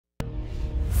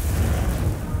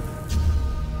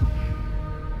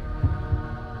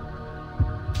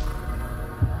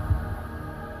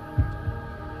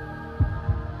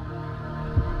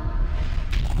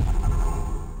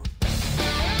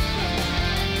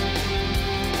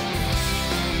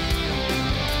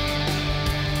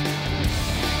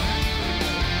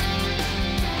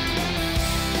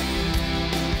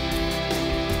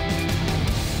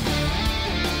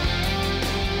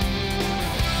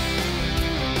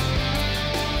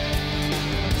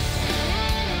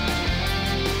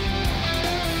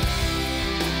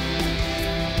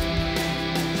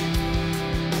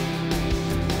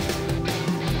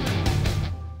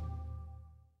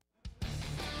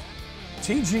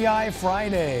TGI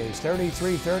Fridays,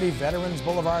 3330 Veterans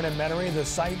Boulevard in Metairie, the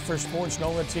site for Sports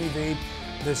NOLA TV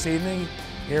this evening.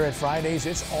 Here at Fridays,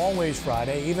 it's always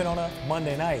Friday, even on a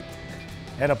Monday night.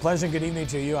 And a pleasant good evening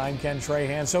to you. I'm Ken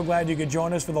Trahan. So glad you could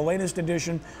join us for the latest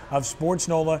edition of Sports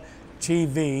NOLA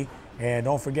TV. And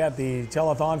don't forget the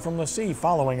telethon from the sea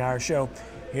following our show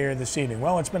here this evening.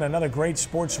 Well, it's been another great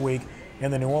sports week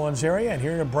in the New Orleans area, and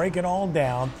here to break it all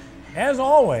down, as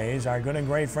always, our good and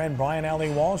great friend Brian Alley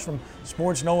Walsh from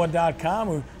sportsNOLA.com,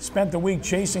 who spent the week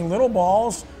chasing little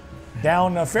balls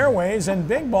down fairways and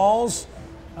big balls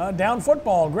down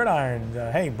football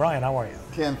gridirons. Hey, Brian, how are you?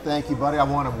 Ken, thank you, buddy. I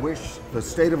want to wish the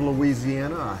state of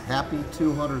Louisiana a happy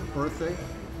 200th birthday.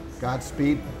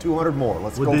 Godspeed, 200 more.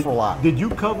 Let's go for a lot. Did you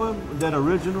cover that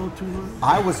original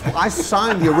 200? I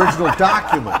signed the original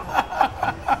document.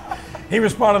 He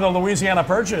was part of the Louisiana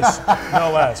Purchase,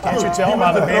 no less. Can't you tell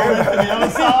by the beard? The other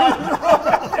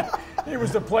side? He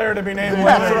was the player to be named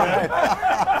later.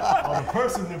 Or the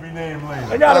person to be named later.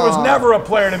 The guy that was never a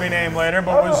player to be named later,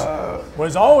 but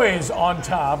was always on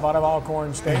top out of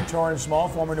Alcorn State. Torrance Small,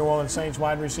 former New Orleans Saints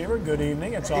wide receiver. Good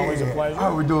evening. It's always a pleasure.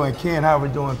 How we doing, Ken? How we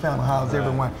doing, panel? How's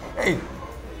everyone? Hey,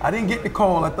 I didn't get the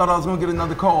call. I thought I was going to get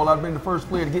another call. I've been the first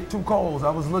player to get 2 calls.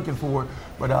 I was looking for it,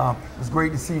 but it's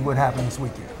great to see what happened this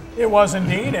weekend. It was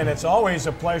indeed, and it's always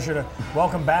a pleasure to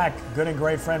welcome back good and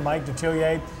great friend Mike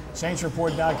Detillier,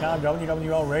 SaintsReport.com,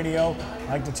 WWL Radio.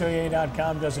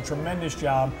 MikeDetillier.com does a tremendous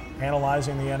job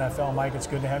analyzing the NFL. Mike, it's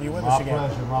good to have you with us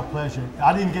again. My pleasure.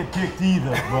 I didn't get picked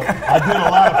either, but I did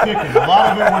a lot of picking. A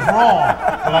lot of it was wrong,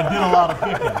 but I did a lot of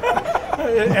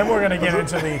picking. And we're going to get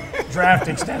into the draft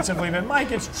extensively, but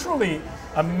Mike, it's truly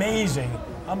amazing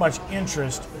how much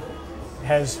interest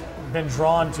has been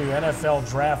drawn to NFL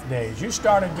draft days. You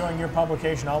started doing your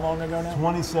publication how long ago now?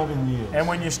 27 years. And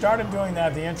when you started doing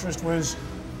that, the interest was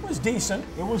decent.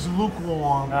 It was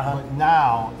lukewarm, but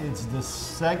now it's the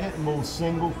second most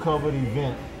single-covered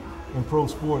event in pro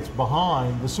sports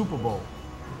behind the Super Bowl.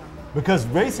 Because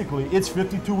basically, it's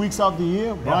 52 weeks out the year.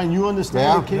 Yeah. Brian, you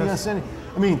understand? Yeah. Yes. I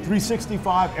mean,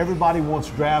 365, everybody wants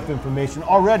draft information.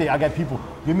 Already, I got people,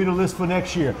 give me the list for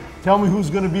next year. Tell me who's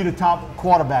going to be the top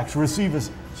quarterbacks,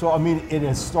 receivers. So, I mean, it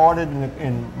has started,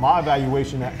 and my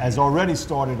evaluation has already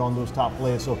started on those top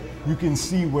players. So you can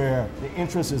see where the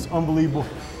interest is unbelievable.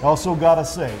 I also got to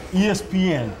say,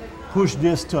 ESPN pushed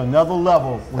this to another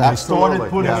level when they started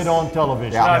putting it on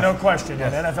television. Yeah. No question.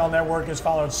 And NFL Network has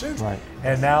followed suit. Right.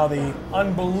 And now the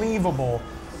unbelievable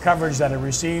coverage that it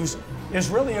receives is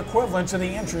really equivalent to the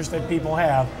interest that people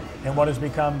have in what has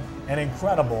become an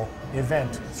incredible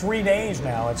event. 3 days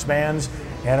now it spans,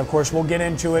 and of course we'll get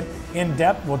into it in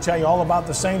depth. We'll tell you all about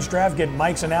the Saints draft, get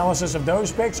Mike's analysis of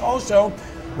those picks, also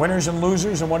winners and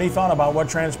losers and what he thought about what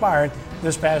transpired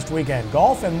this past weekend.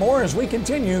 Golf and more as we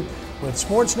continue with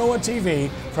Sports NOLA TV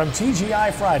from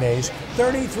TGI Fridays,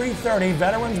 3330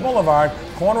 Veterans Boulevard,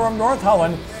 corner of North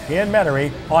Holland in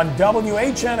Metairie on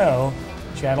WHNO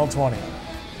Channel 20.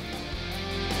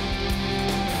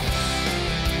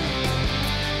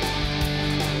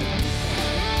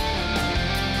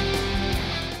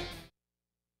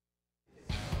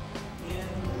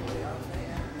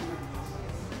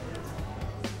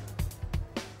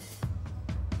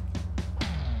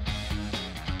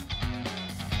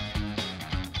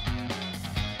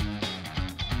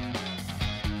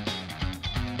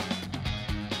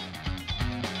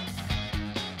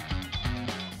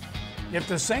 If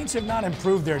the Saints have not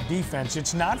improved their defense,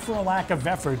 it's not for a lack of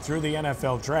effort through the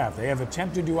NFL draft. They have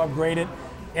attempted to upgrade it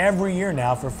every year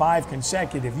now for 5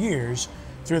 consecutive years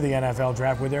through the NFL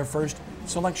draft with their first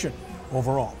selection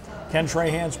overall. Ken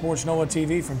Trahan, Sports NOLA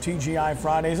TV from TGI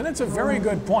Fridays. And it's a very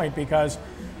good point because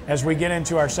as we get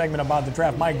into our segment about the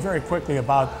draft, Mike, very quickly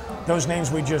about those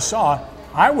names we just saw,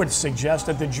 I would suggest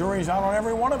that the jury's out on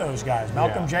every one of those guys.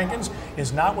 Malcolm Jenkins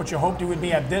is not what you hoped he would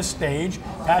be at this stage.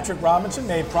 Patrick Robinson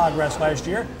made progress last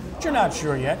year, but you're not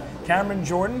sure yet. Cameron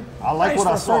Jordan, I like nice what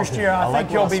I for saw first year. I think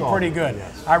he'll be pretty good.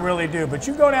 Yes. I really do. But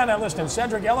you go down that list, and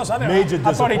Cedric Ellis, I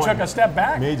thought he took a step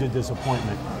back. Major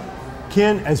disappointment.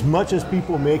 Ken, as much as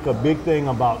people make a big thing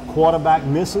about quarterback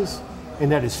misses, and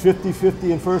that is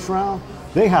 50-50 in first round,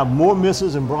 they have more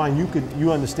misses, and Brian,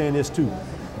 you understand this too.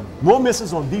 More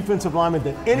misses on defensive linemen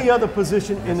than any other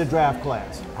position in the draft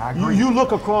class. I agree. You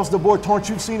look across the board, Torrance,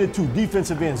 you've seen it too.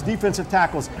 Defensive ends, defensive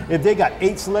tackles. If they got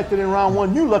 8 selected in round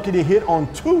 1, you're lucky to hit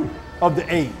on 2 of the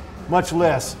 8, much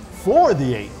less 4 of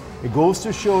the 8. It goes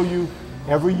to show you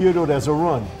every year, though, there's a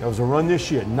run. There was a run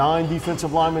this year. 9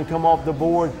 defensive linemen come off the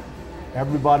board.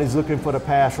 Everybody's looking for the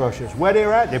pass rushers. Where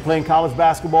they're at, they're playing college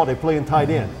basketball, they're playing tight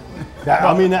end.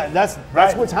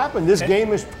 That's what's happened. This game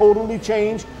has totally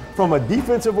changed from a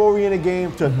defensive-oriented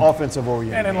game to an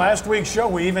offensive-oriented And in game. last week's show,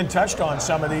 we even touched on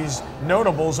some of these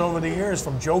notables over the years,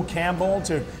 from Joe Campbell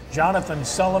to Jonathan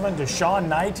Sullivan to Sean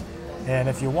Knight. And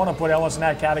if you want to put Ellis in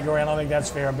that category, I don't think that's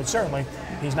fair, but certainly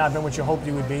he's not been what you hoped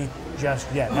he would be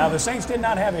just yet. Now, the Saints did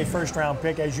not have a first-round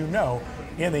pick, as you know,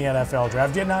 in the NFL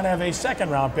draft. Did not have a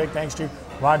second-round pick, thanks to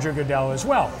Roger Goodell as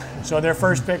well. So their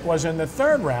first pick was in the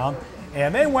third round,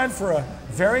 and they went for a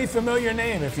very familiar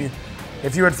name. If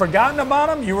you had forgotten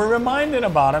about him, you were reminded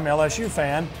about him, LSU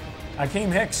fan.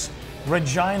 Akeem Hicks,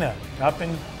 Regina, up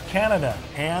in Canada,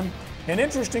 and an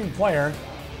interesting player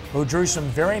who drew some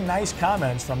very nice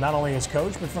comments from not only his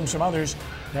coach, but from some others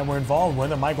that were involved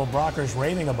with him. Michael Brocker's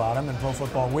raving about him in Pro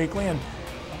Football Weekly. And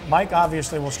Mike,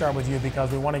 obviously, we'll start with you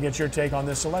because we want to get your take on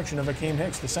this selection of Akeem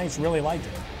Hicks. The Saints really liked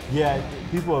it. Yeah,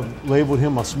 people have labeled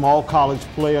him a small college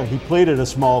player. He played at a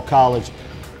small college.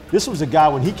 This was a guy,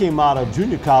 when he came out of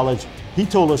junior college, he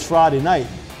told us Friday night,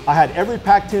 I had every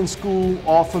Pac-10 school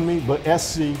offer me but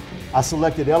SC. I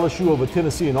selected LSU over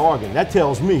Tennessee and Oregon. That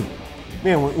tells me,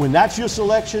 man, when that's your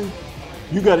selection,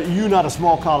 you're not a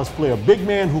small college player. A big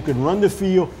man who can run the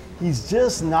field. He's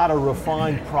just not a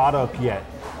refined product yet.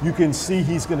 You can see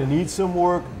he's going to need some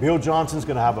work. Bill Johnson's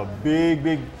going to have a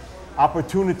big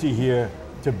opportunity here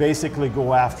to basically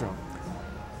go after him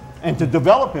and to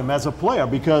develop him as a player,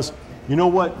 because you know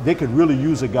what? They could really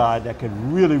use a guy that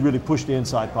can really push the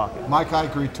inside pocket. Mike, I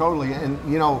agree totally. And,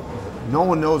 you know, no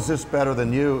one knows this better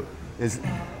than you.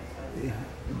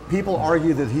 People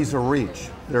argue that he's a reach.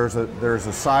 There's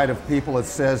a side of people that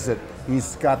says that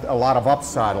he's got a lot of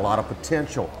upside, a lot of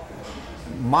potential.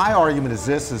 My argument is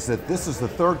that this is the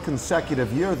third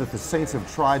consecutive year that the Saints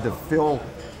have tried to fill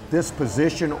this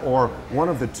position or one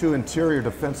of the two interior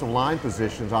defensive line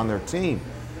positions on their team.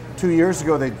 2 years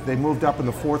ago, they moved up in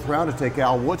the fourth round to take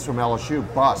Al Woods from LSU,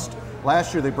 bust.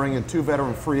 Last year, they bring in two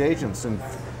veteran free agents in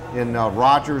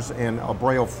Rodgers and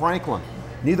Abreu Franklin.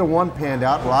 Neither one panned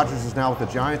out. Rodgers is now with the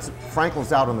Giants.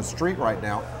 Franklin's out on the street right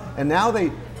now. And now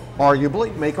they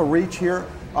arguably make a reach here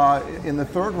in the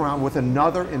third round with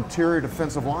another interior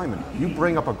defensive lineman. You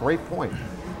bring up a great point.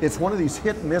 It's one of these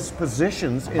hit-miss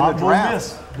positions in the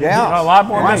draft. Yeah, a lot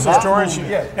more misses, George.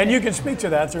 Yeah. And you can speak to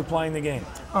that through playing the game.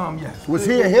 Yes. Was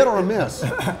he a hit or a miss?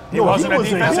 He wasn't a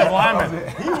defensive lineman.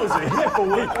 He was a hit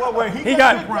for where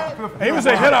He was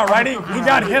a hit, all right. He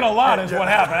got hit a lot is what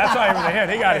happened. That's why he was a hit.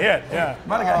 He got hit, yeah.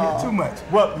 Might have got hit too much.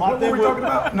 What were we talking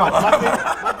about? No.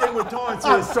 My thing with Torrance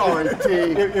I'm is, sorry,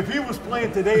 T. if he was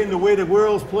playing today in the way the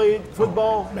world's played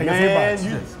football, man,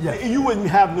 you wouldn't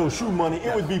have no shoe money.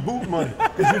 It would be boot money,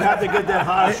 because you'd have to get that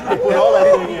high shoe to put all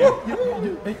that thing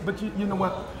in. But you know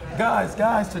what?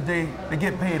 Guys today, they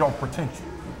get paid off potential.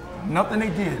 Nothing they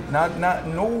did,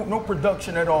 no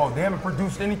production at all. They haven't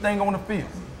produced anything on the field.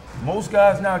 Most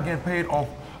guys now get paid off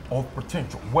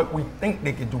potential, what we think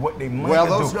they can do, what they might do. Well,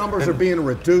 those numbers are being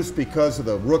reduced because of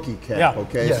the rookie cap,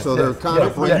 okay? Yes, so they're kind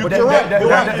of... You're right.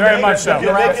 Very much so.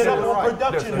 You make it up on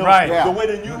production, Right. the way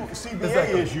the new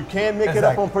CBA is, you can't make it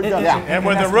up on production. And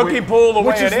with the rookie pool the way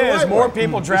Which is it the is, right more way.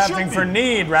 people It drafting should for be.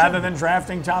 need rather than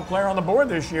drafting top player on the board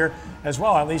this year as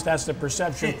well. At least that's the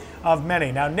perception of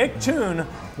many. Now, Nick Toon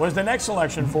was the next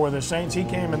selection for the Saints. He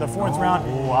came in the fourth round.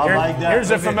 I like that. Here's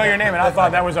a familiar name, and I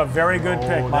thought that was a very good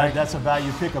pick, Mike. That's a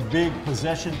value pick, a big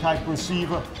possession-type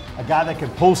receiver, a guy that can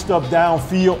post up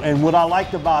downfield. And what I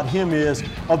liked about him is,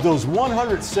 of those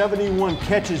 171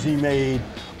 catches he made,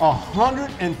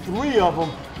 103 of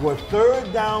them were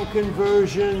third down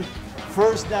conversion,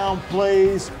 first down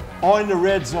plays, or in the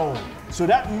red zone. So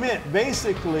that meant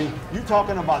basically you're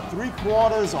talking about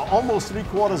 3/4 or almost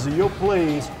 3/4 of your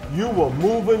plays, you were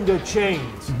moving the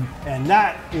chains. And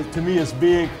that, to me, is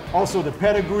big. Also the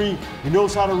pedigree, he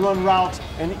knows how to run routes,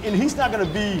 and he's not going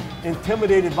to be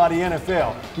intimidated by the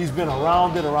NFL. He's been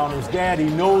around it, around his dad. He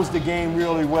knows the game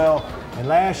really well. And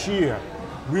last year,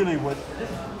 really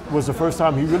was the first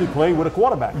time he really played with a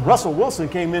quarterback. Russell Wilson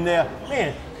came in there.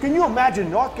 Man, can you imagine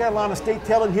North Carolina State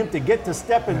telling him to get to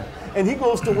step and he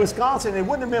goes to Wisconsin? It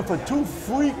wouldn't have been for two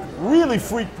really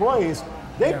freak plays.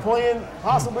 They playing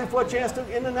possibly for a chance to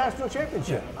in the national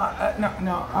championship.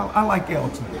 I like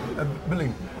Elton. Believe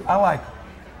me, I like him.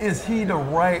 Is he the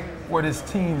right for this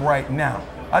team right now?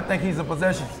 I think he's a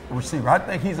possession receiver. I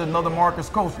think he's another Marcus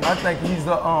Coaston. I think he's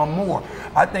a Moore.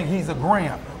 I think he's a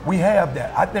Graham. We have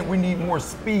that. I think we need more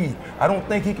speed. I don't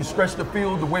think he can stretch the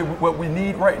field the way what we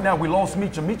need right now. We lost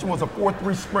Meacham. Meacham was a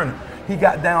 4.3 sprinter. He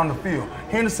got down the field.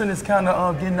 Henderson is kind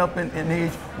of getting up in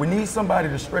age. We need somebody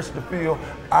to stretch the field.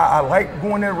 I like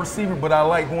going at a receiver, but I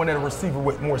like going at a receiver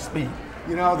with more speed.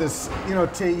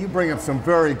 T, you bring up some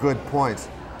very good points.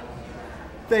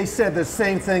 They said the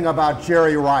same thing about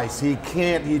Jerry Rice. He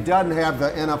doesn't have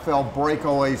the NFL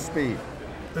breakaway speed.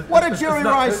 What did Jerry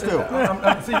Rice do?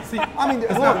 I mean,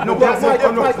 as long as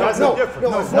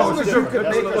you can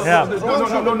make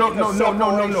a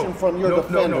separation from your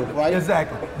defender, right?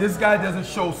 Exactly. This guy doesn't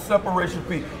show separation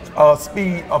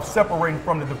speed of separating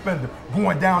from the defender,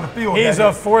 going down the field. He's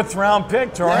a fourth-round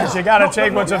pick, Torrance. You got to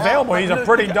take what's available. He's a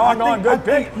pretty doggone good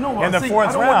pick in the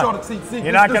fourth round.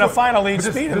 You're not going to find elite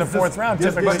speed in the fourth round,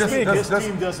 typically speaking. This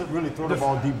team doesn't really throw the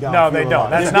ball deep down. No, they don't.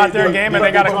 That's not their game, and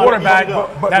they got a quarterback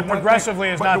that progressively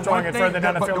is not throwing it further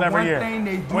down the field every year.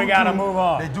 We got to move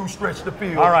on. They do stretch the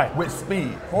field with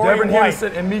speed. Devin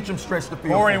Henderson and Meacham stretch the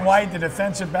field. Corey White, the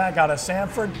defensive back out of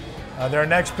Sanford. Their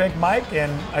next pick, Mike,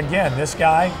 and again, this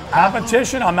guy,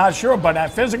 competition, I'm not sure, but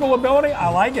that physical ability, I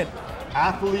like it.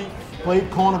 Athlete, played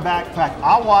cornerback. In fact,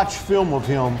 I watched film of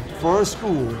him for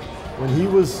school when he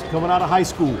was coming out of high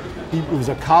school. He was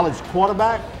a college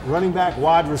quarterback, running back,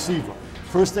 wide receiver.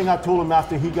 First thing I told him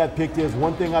after he got picked is,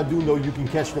 one thing I do know, you can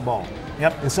catch the ball.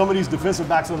 Yep. And some of these defensive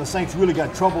backs on the Saints really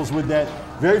got troubles with that.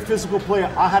 Very physical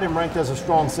player. I had him ranked as a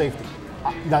strong safety.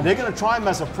 Now, they're going to try him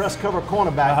as a press cover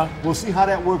cornerback. We'll see how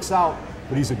that works out,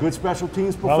 but he's a good special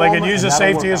teams performer. Well, they could use a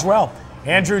safety as well.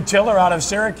 Andrew Tiller out of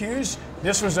Syracuse.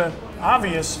 This was an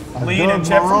obvious lead and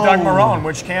tip from Doug Marrone,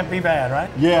 which can't be bad,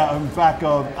 right? Yeah, in fact,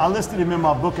 I listed him in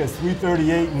my book as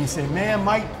 338, and he said, man,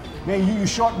 Mike, man, you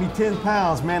short me 10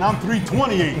 pounds, man. I'm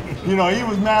 328. You know, he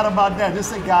was mad about that. This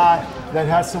is a guy that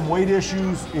has some weight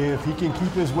issues. If he can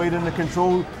keep his weight under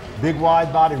control, big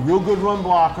wide body, real good run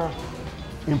blocker,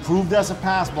 improved as a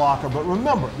pass blocker. But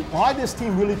remember, why this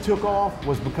team really took off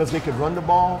was because they could run the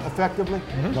ball effectively.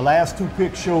 The last two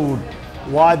picks showed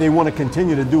why they want to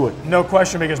continue to do it. No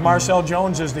question, because Marcel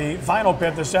Jones is the final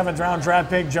pick, the 7th-round draft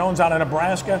pick. Jones out of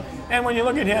Nebraska. And when you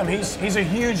look at him, he's a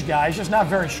huge guy. He's just not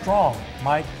very strong,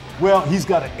 Mike. Well, he's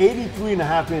got an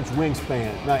 83.5-inch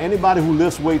wingspan. Now, anybody who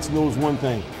lifts weights knows one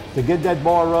thing. To get that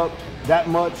bar up that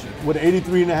much with an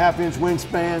 83.5-inch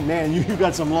wingspan, man, you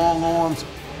got some long arms.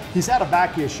 He's had a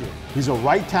back issue. He's a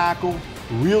right tackle,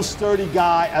 real sturdy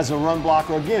guy as a run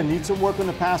blocker. Again, needs some work on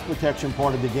the pass protection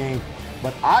part of the game.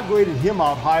 But I graded him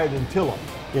out higher than Tiller.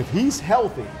 If he's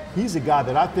healthy, he's a guy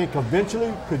that I think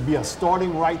eventually could be a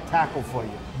starting right tackle for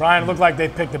you. Brian, it looked like they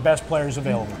picked the best players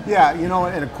available. Yeah, you know,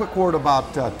 and a quick word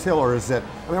about Tiller is that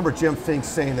I remember Jim Fink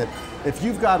saying that if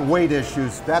you've got weight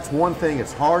issues, that's one thing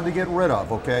it's hard to get rid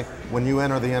of, okay, when you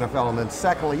enter the NFL. And then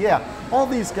secondly, yeah, all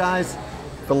these guys,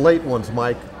 the late ones,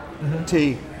 Mike,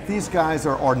 T, these guys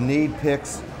are need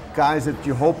picks, guys that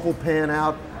you hope will pan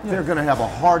out. Yeah. They're going to have a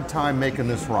hard time making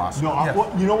this roster.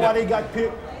 No, you know why they got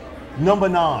picked? Number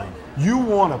 9. You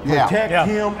want to protect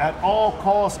him at all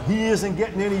costs. He isn't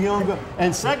getting any younger.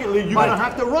 And secondly, you're going to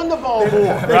have to run the ball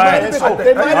more. They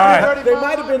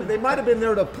might have been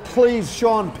there to please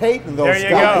Sean Payton. Those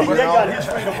guys. There you go.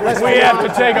 We have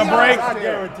to take a break.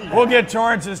 We'll get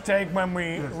Torrance's take when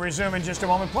we resume in just a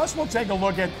moment. Plus, we'll take a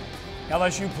look at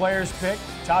LSU players picked,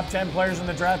 top 10 players in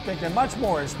the draft pick, and much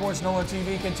more as Sports NOLA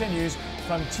TV continues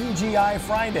from TGI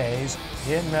Fridays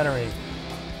in Metairie.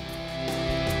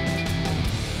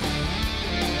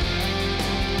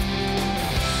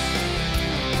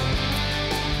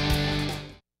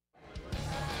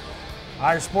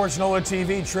 Our Sports NOLA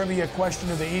TV trivia question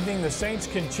of the evening. The Saints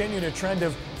continue a trend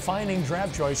of finding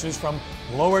draft choices from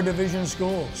lower division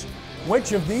schools.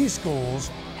 Which of these schools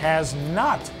has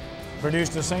not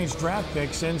produced a Saints draft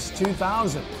pick since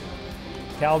 2000?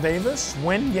 Cal Davis,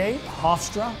 Wingate,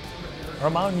 Hofstra,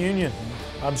 or Mount Union?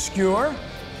 Obscure,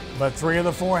 but 3 of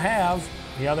the 4 have.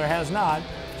 The other has not.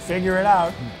 Figure it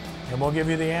out, and we'll give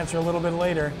you the answer a little bit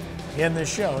later in the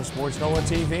show. Sports NOLA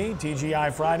TV,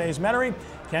 TGI Fridays, Metairie.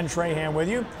 Ken Trahan with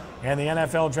you. And the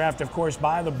NFL draft, of course,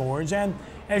 by the boards. And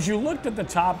as you looked at the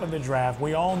top of the draft,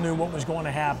 we all knew what was going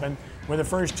to happen with the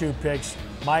first 2 picks.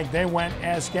 Mike, they went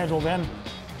as scheduled. Then,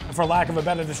 for lack of a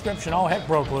better description, all heck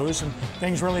broke loose and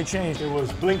things really changed. It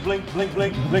was blink, blink, blink,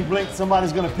 blink, blink, blink.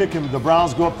 Somebody's going to pick him. The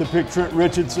Browns go up to pick Trent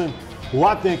Richardson, who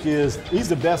I think he's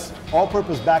the best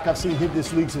all-purpose back I've seen hit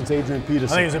this league since Adrian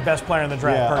Peterson. I think he's the best player in the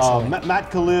draft, personally. Matt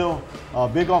Khalil,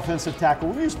 big offensive tackle.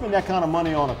 When you spend that kind of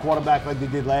money on a quarterback like they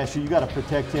did last year, you got to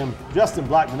protect him. Justin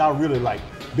Blackman, I really like.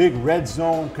 Big red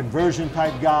zone, conversion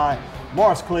type guy.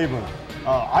 Morris Claiborne,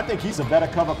 I think he's a better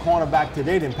cover cornerback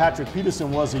today than Patrick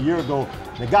Peterson was a year ago.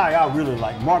 The guy I really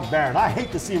like, Mark Barron. I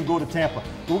hate to see him go to Tampa.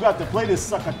 We got to play this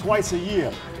sucker twice a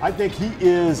year. I think he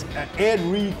is an Ed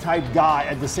Reed type guy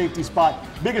at the safety spot.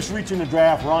 Biggest reach in the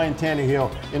draft, Ryan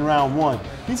Tannehill in round 1.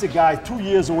 He's a guy 2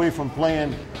 years away from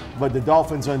playing, but the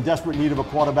Dolphins are in desperate need of a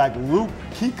quarterback. Luke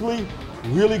Kuechly,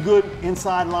 really good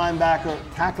inside linebacker,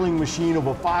 tackling machine,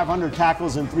 over 500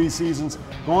 tackles in 3 seasons,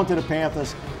 going to the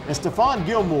Panthers. And Stephon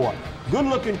Gilmore,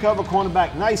 good-looking cover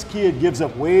cornerback, nice kid, gives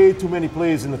up way too many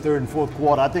plays in the 3rd and 4th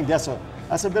quarter. I think that's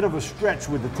a bit of a stretch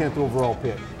with the 10th overall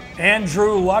pick.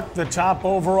 Andrew Luck, the top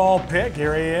overall pick.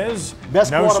 Here he is.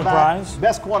 Best no quarterback, surprise.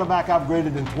 Best quarterback I've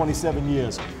graded in 27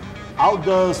 years.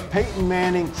 Outdoes Peyton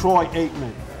Manning, Troy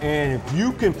Aikman. And if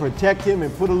you can protect him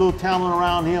and put a little talent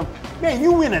around him, man,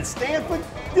 you win at Stanford.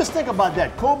 Just think about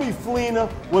that. Kobe Fleener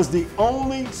was the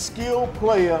only skilled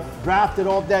player drafted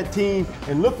off that team,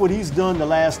 and look what he's done the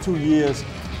last 2 years.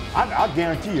 I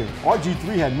guarantee you,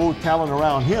 RG3 had more talent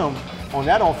around him on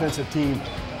that offensive team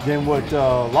than what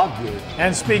Luck did.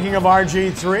 And speaking of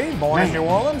RG3, born in New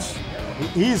Orleans.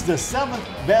 He's the 7th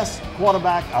best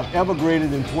quarterback I've ever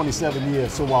graded in 27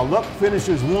 years. So while Luck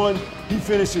finishes 1, he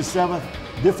finishes 7th.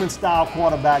 Different style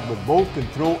quarterback, but both can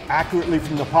throw accurately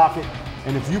from the pocket.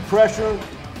 And if you pressure him,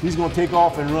 he's going to take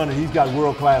off and run, and he's got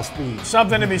world-class speed.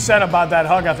 Something to be said about that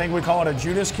hug. I think we call it a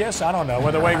Judas kiss. I don't know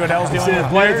whether Way Goodell's dealing with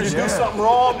players. If you do something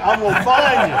wrong, I'm going to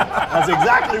fine you. That's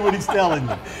exactly what he's telling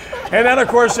you. And then, of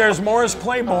course, there's Morris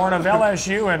Claiborne of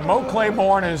LSU. And Mo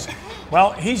Claiborne is,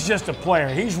 well, he's just a player.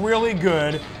 He's really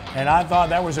good. And I thought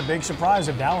that was a big surprise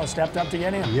if Dallas stepped up to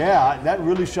get him. Yeah, that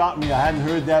really shocked me. I hadn't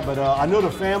heard that, but I know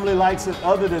the family likes it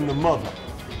other than the mother,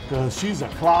 because she's a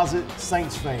closet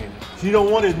Saints fan. She don't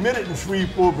want to admit it in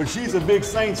Shreveport, but she's a big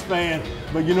Saints fan.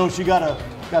 But you know, she got a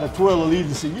twirl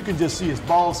allegiance. You can just see his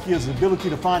ball skills, his ability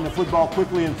to find the football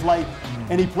quickly in flight.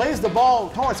 And he plays the ball,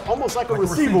 Torrance, almost like a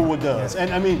receiver would does. Yes.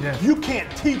 And I mean, you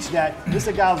can't teach that. This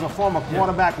guy was a former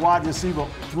cornerback, wide receiver,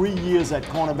 3 years at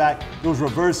cornerback, those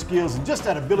reverse skills, and just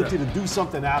that ability to do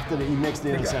something after he makes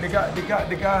the interception.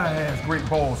 The guy has great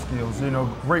ball skills, you know,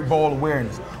 great ball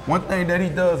awareness. One thing that he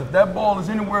does, if that ball is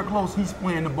anywhere close, he's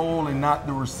playing the ball and not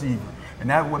the receiver. And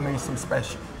that's what makes him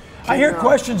special. I hear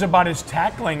questions about his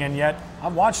tackling, and yet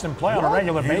I've watched him play on a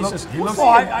regular basis.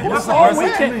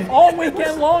 All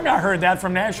weekend long I heard that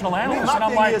from national analysts, and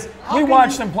I'm like, we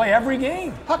watched him play every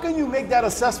game. How can you make that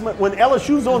assessment when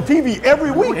LSU's on TV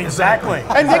every week? Exactly.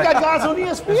 And they got guys on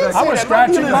ESPN. I was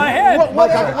scratching my head.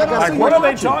 What are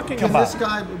they talking about? This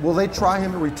guy, will they try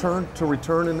him to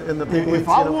return in the big leagues? If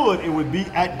I would, it would be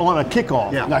on a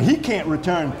kickoff. Yeah. Now, he can't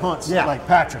return punts like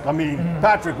Patrick. I mean,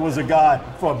 Patrick was a guy,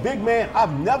 for a big man,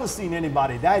 I've never seen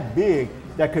anybody that big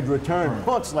that could return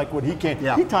punts like what he can.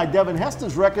 Yeah. He tied Devin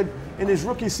Hester's record in his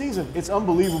rookie season. It's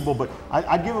unbelievable, but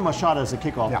I'd give him a shot as a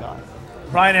kickoff guy.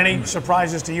 Brian, any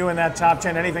surprises to you in that top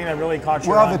 10? Anything that really caught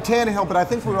your eye? Well, the Tannehill, but I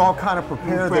think we were all kind of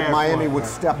prepared that Miami would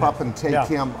step up and take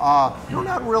him. No,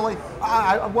 not really.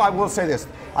 I will say this.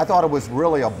 I thought it was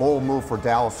really a bold move for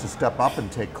Dallas to step up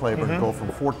and take Claiborne and go from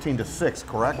 14 to 6,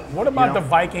 correct? What about the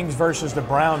Vikings versus the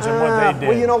Browns and what they did?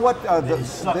 Well, you know what?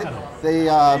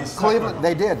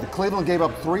 Cleveland gave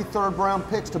up 3 third-round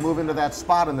picks to move into that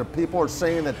spot, and the people are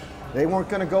saying that they weren't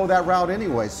going to go that route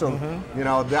anyway. So, you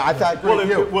know, I thought, well,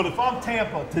 if I'm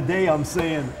Tampa, today I'm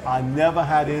saying I never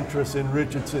had interest in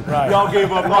Richardson. Right. Y'all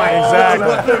gave up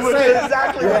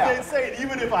exactly what they say.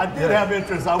 Even if I did have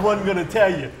interest, I wasn't going to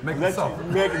tell you.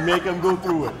 Make them go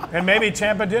through it. And maybe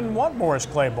Tampa didn't want Morris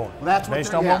Claiborne.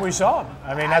 Based on what we saw.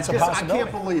 I mean, that's a possibility. I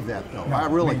can't believe that, though. I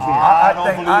really can't. I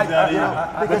don't believe that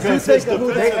either. Because you think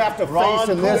who they have to face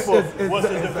in this. Was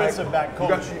the defensive back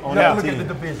coach on that team. You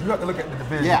have to look at the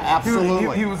division. Yeah,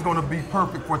 absolutely. He was going to be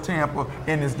perfect for Tampa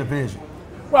in this division.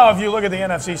 Well, if you look at the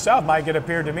NFC South, Mike, it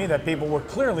appeared to me that people were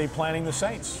clearly planning the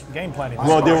Saints, game planning.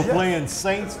 Well, they were playing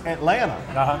Saints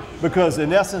Atlanta. Because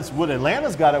in essence, what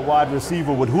Atlanta's got at wide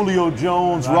receiver with Julio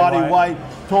Jones, Roddy White,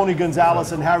 Tony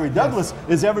Gonzalez, and Harry Douglas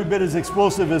is every bit as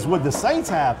explosive as what the Saints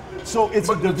have. So it's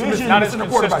a division. Not as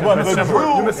consistent. You're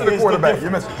missing the quarterback.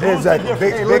 Exactly.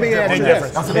 Big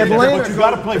difference. Atlanta, you got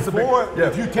to play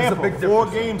 4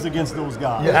 games against those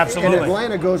guys. Yeah, absolutely. And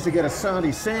Atlanta goes to get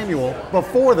Asante Samuel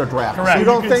before the draft. Correct. So you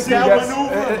don't think that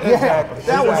maneuver?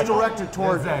 That was directed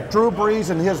toward Drew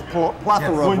Brees and his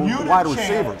plethora of wide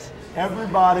receivers.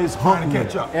 Everybody's trying to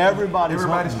catch up. Everybody's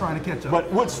trying to catch up. But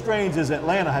what's strange is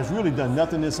Atlanta has really done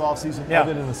nothing this offseason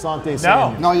other than Asante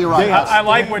Samuel. No, you're right. I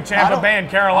like what Tampa Bay and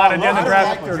Carolina did in the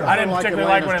draft. I didn't particularly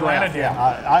like what Atlanta did.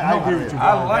 I agree with you.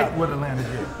 I like what Atlanta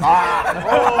did.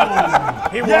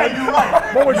 You're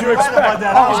right. What would you expect?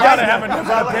 He's got to have a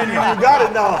different opinion. You got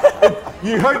it now.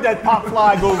 You heard that pop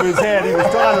fly go over his head. He was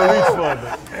trying to reach for it.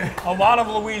 A lot of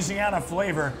Louisiana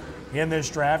flavor in this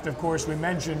draft. Of course, we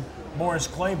mentioned Morris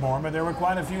Claiborne, but there were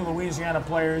quite a few Louisiana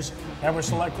players that were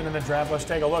selected in the draft. Let's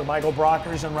take a look. Michael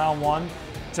Brockers in round 1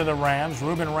 to the Rams.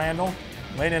 Ruben Randall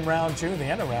late in round 2, the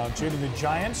end of round 2 to the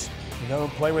Giants to go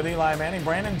play with Eli Manning.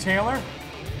 Brandon Taylor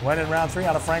went in round 3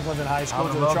 out of Franklinton High School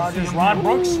I'd to the love to see Chargers. him Ron here.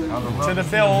 Brooks I'd love to to the see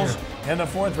him Bills here. in the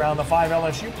 4th round. The 5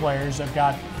 LSU players that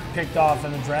got picked off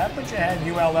in the draft, but you had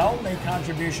ULL make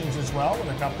contributions as well with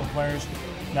a couple of players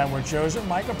that were chosen.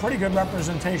 Mike, a pretty good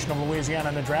representation of Louisiana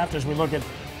in the draft as we look at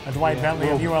Dwight Bentley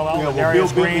of ULL,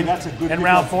 Darius Green in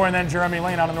round 4, and then Jeremy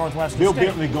Lane out of Northwestern Bill State.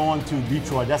 Bentley going to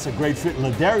Detroit, that's a great fit.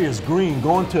 Ladarius Green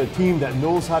going to a team that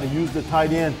knows how to use the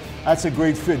tight end, that's a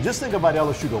great fit. Just think about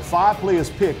LSU though, 5 players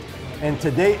picked, and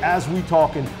today as we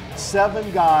talking, 7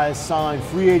 guys signed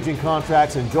free agent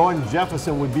contracts, and Jordan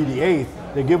Jefferson would be the 8th.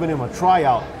 They're giving him a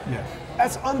tryout. Yes.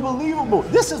 That's unbelievable.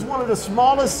 This is one of the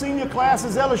smallest senior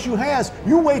classes LSU has.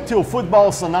 You wait till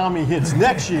football tsunami hits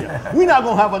next year. We're not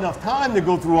going to have enough time to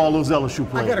go through all those LSU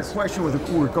players. I got a question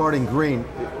regarding Green.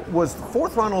 Was the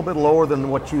 4th round a little bit lower than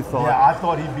what you thought? Yeah, I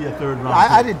thought he'd be a 3rd round.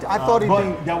 I thought he'd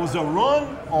but be. There was a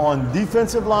run on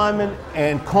defensive linemen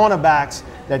and cornerbacks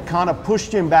that kind of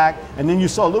pushed him back, and then you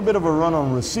saw a little bit of a run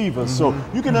on receivers. So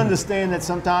you can understand that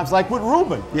sometimes, like with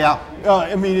Ruben. Yeah.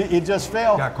 I mean, it just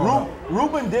fell. Got caught up.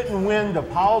 Ruben didn't win the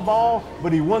Powerball,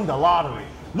 but he won the lottery.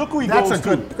 Look who he goes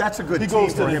to. That's a good He team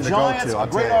goes for to him the to go Giants, to. a I'll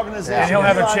great tell you. organization. And he'll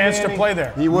have a Eli chance to Manning. play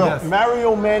there. He will. Yes.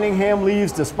 Mario Manningham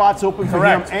leaves, the spot's open for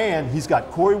Correct. him, and he's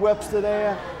got Corey Webster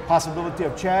there, possibility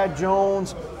of Chad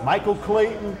Jones, Michael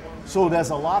Clayton. So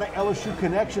there's a lot of LSU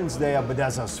connections there, but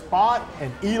there's a spot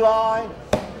and Eli,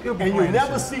 He'll be and you playing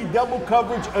never this see double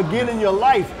coverage again in your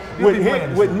life He'll be playing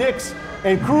this with year. Nix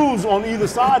and Cruz on either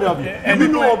side of you. And you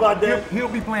he know about that. He'll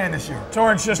be playing this year.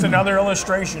 Torrance, just another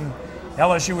illustration.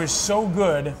 LSU is so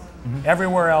good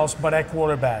everywhere else but at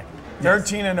quarterback.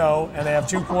 13-0, and they have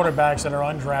 2 quarterbacks that are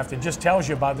undrafted. Just tells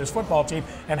you about this football team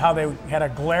and how they had a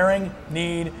glaring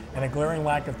need and a glaring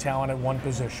lack of talent at one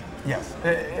position. Yes.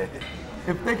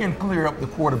 If they can clear up the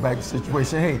quarterback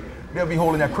situation, hey, they'll be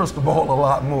holding that crystal ball a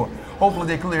lot more. Hopefully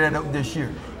they clear that up this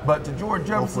year. But to George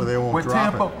Jefferson, Hopefully they won't with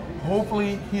drop Tampa, it.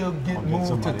 hopefully he'll get moved to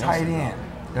somebody tight else end.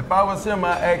 If I was him,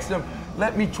 I'd ask him,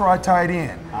 let me try tight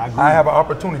end. I agree. I have an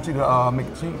opportunity to make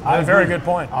a team. A very good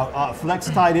point. Flex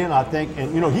tight end, I think,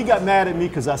 and he got mad at me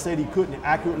because I said he couldn't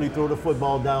accurately throw the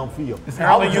football downfield.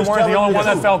 Apparently you weren't the only one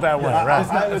that felt that way, Yeah, right?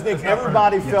 I think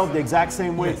everybody felt the exact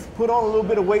same way. Put on a little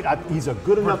bit of weight. He's a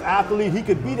good enough athlete. He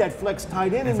could be that flex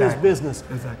tight end in this Exactly. business.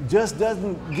 Exactly. Just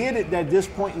doesn't get it at this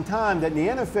point in time that in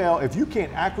the NFL, if you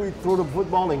can't accurately throw the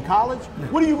football in college,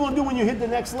 what are you going to do when you hit the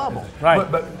next level? Right.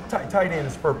 But tight end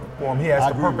is perfect for him. He has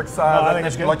I the agree. perfect size. No, I think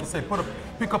it's good. Like you said,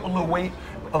 pick up a little weight,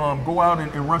 go out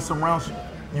and run some rounds.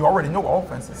 You already know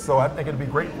offenses, so I think it'll be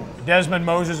great for him. Desmond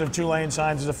Moses of Tulane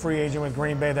signs as a free agent with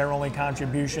Green Bay. Their only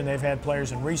contribution, they've had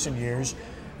players in recent years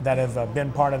that have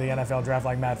been part of the NFL draft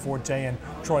like Matt Forte and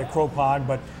Troy Kropog,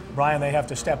 but Brian, they have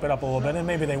to step it up a little bit, and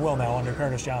maybe they will now under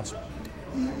Curtis Johnson.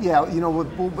 Yeah,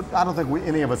 but I don't think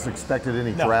any of us expected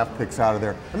any draft picks out of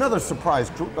there. Another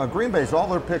surprise, Green Bay's, all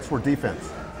their picks were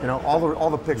defense. All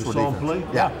the picks were Saw him defense.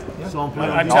 play? Yeah. Saw him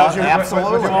play. I tell you,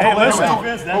 Absolutely. Hey,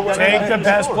 listen, That- take the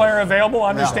best player available,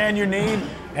 understand your need,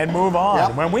 and move on.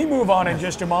 Yep. When we move on in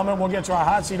just a moment, we'll get to our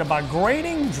hot seat about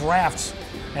grading drafts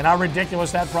and how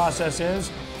ridiculous that process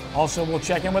is. Also, we'll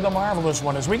check in with a marvelous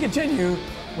one as we continue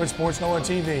with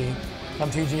sportsNOLAtv from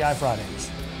TGI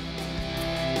Fridays.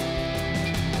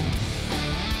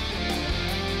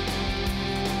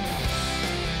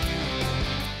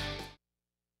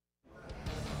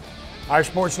 Our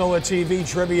sportsNOLAtv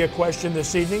trivia question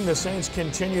this evening. The Saints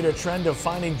continued a trend of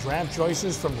finding draft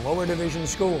choices from lower division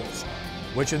schools.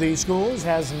 Which of these schools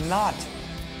has not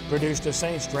produced a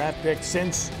Saints draft pick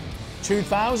since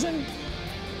 2000?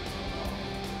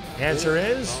 Answer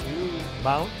is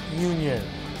Mount Union.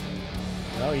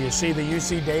 Well, you see the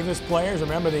UC Davis players.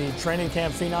 Remember the training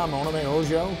camp phenom, Onome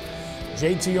Ojo,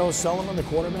 JT O'Sullivan, the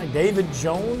quarterback, David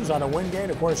Jones out of Wingate.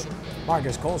 Of course,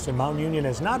 Marcus Colston. Mount Union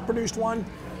has not produced one.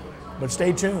 But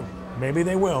stay tuned. Maybe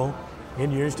they will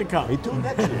in years to come. Stay tuned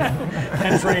next year.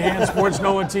 Ken Trahan,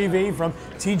 sportsNOLAtv from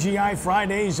TGI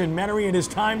Fridays in Metairie. It is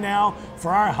time now for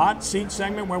our hot seat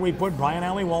segment where we put Brian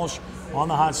Alley Walsh on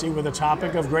the hot seat with a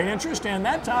topic of great interest, and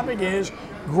that topic is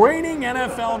grading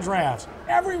NFL drafts.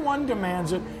 Everyone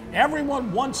demands it.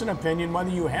 Everyone wants an opinion,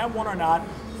 whether you have one or not.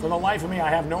 For the life of me,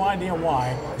 I have no idea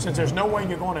why, since there's no way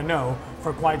you're going to know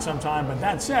for quite some time. But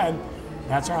that said,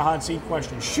 that's our hot seat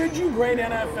question. Should you grade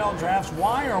NFL drafts?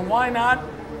 Why or why not?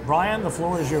 Brian, the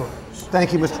floor is yours.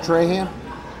 Thank you, Mr. Trahan.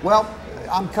 Well,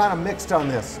 I'm kind of mixed on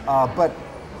this, but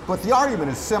the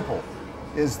argument is simple,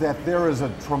 is that there is a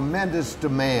tremendous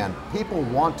demand. People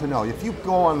want to know. If you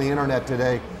go on the internet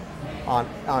today,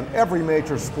 on every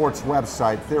major sports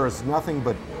website, there is nothing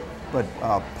but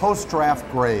post-draft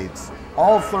grades.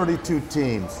 All 32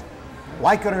 teams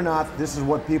like it or not, this is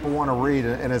what people want to read.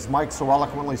 And as Mike so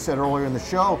eloquently said earlier in the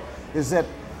show, is that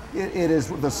it is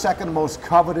the second most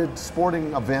coveted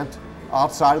sporting event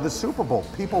outside of the Super Bowl.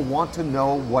 People want to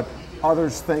know what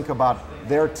others think about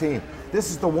their team. This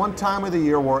is the one time of the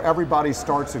year where everybody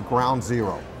starts at ground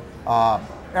zero.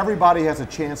 Everybody has a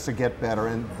chance to get better,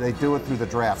 and they do it through the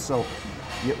draft. So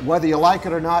whether you like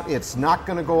it or not, it's not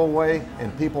going to go away,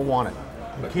 and people want it.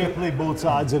 You can't play both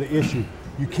sides of the issue.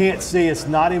 You can't say it's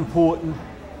not important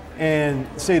and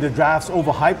say the draft's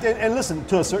overhyped. And listen,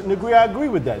 to a certain degree, I agree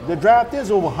with that. The draft is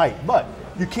overhyped, but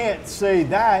you can't say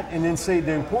that and then say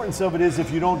the importance of it is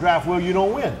if you don't draft well, you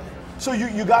don't win. So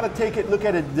you got to look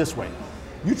at it this way.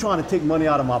 You're trying to take money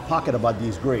out of my pocket about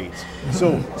these grades.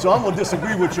 So I'm going to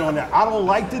disagree with you on that. I don't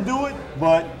like to do it,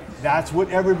 but that's what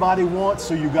everybody wants,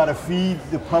 so you got to feed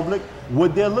the public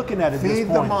what they're looking at this point. Feed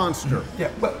the monster.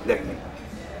 Yeah, but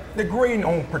they're grading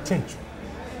on potential.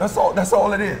 That's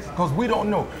all it is, because we don't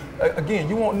know. Again,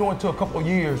 you won't know until a couple of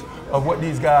years of what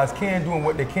these guys can do and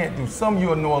what they can't do. Some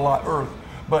you'll know a lot early,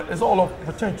 but it's all of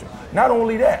potential. Not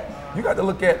only that, you got to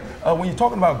look at, when you're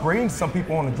talking about grading some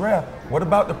people on the draft, what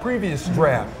about the previous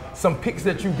draft? Some picks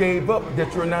that you gave up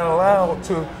that you're not allowed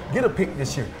to get a pick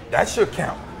this year. That should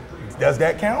count. Does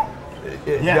that count?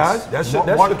 Yes. That should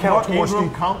count towards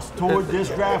Ingram counts toward this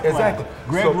draft exactly. class.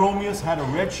 Greg Romeus had a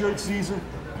redshirt season.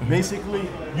 Basically,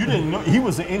 you didn't know he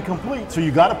was an incomplete, so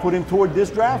you got to put him toward this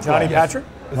draft. Johnny Patrick?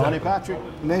 Johnny Patrick.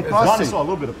 Nate Johnny Bussey. saw a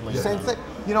little bit of play. Same thing.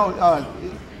 You know,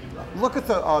 look at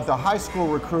the high school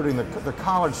recruiting, the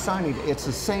college signing. It's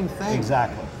the same thing.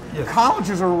 Exactly. Yes.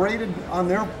 Colleges are rated on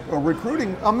their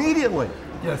recruiting immediately.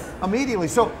 Yes. Immediately.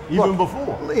 So Even look,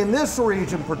 before. in this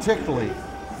region particularly,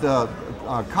 the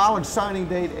college signing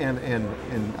date and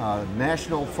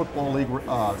National Football League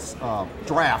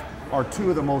draft are two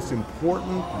of the most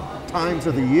important times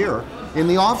of the year in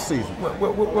the off season.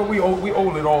 Well, we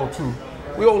owe it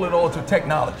all to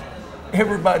technology.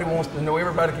 Everybody wants to know.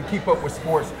 Everybody can keep up with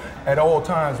sports at all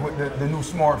times with the new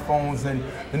smartphones and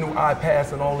the new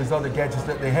iPads and all these other gadgets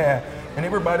that they have. And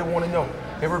everybody want to know.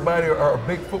 Everybody are a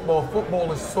big football.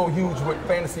 Football is so huge with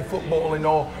fantasy football and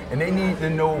all, and they need to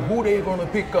know who they're going to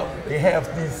pick up. They have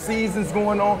these seasons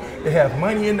going on. They have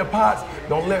money in the pots.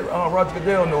 Don't let Roger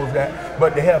Goodell knows that,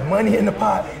 but they have money in the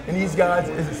pot, and these guys,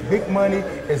 it's big money,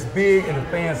 it's big, and the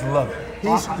fans love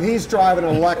it. He's driving a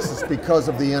Lexus because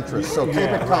of the interest, so keep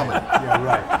it coming. Yeah,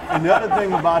 right. And the other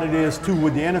thing about it is, too,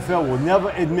 what the NFL will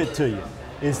never admit to you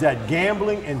is that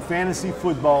gambling and fantasy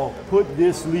football put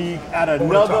this league at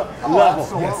another level.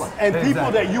 Absolutely. And people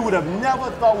Exactly. that you would have never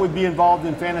thought would be involved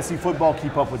in fantasy football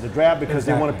keep up with the draft because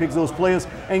they want to pick those players.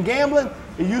 And gambling,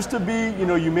 it used to be,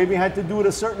 you maybe had to do it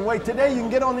a certain way. Today, you can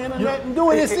get on the internet and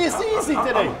do it. It's easy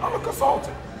today. I'm a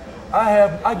consultant.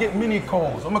 I get many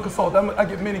calls. I'm a consultant. I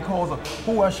get many calls of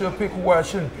who I should pick, who I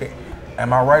shouldn't pick.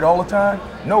 Am I right all the time?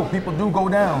 No, people do go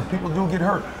down. People do get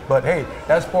hurt. But hey,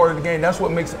 that's part of the game. That's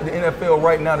what makes the NFL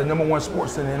right now the #1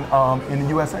 sports in the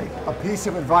USA. A piece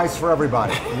of advice for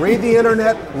everybody. Read the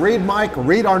internet, read Mike,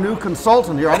 read our new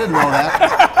consultant here. I didn't know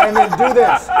that. And then do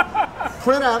this.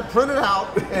 Print it out,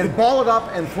 and ball it up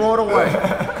and throw it away.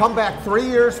 Come back 3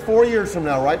 years, 4 years from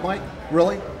now, right, Mike?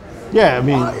 Really? Yeah, I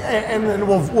mean, And then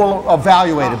we'll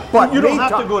evaluate it. But you don't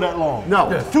have meantime- to go that long. No.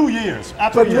 Yes. 2 years.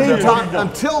 But Absolutely.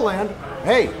 until then,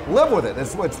 hey, live with it.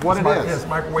 It's what it is.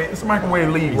 It's a microwave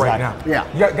league right now. Yeah.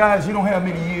 You got guys, you don't have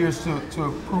many years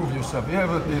to prove yourself. You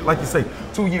have, like you say,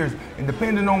 2 years. And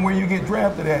depending on where you get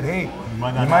drafted at, hey, you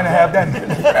might not have that.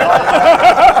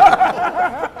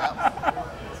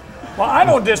 Well, I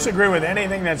don't disagree with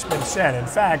anything that's been said. In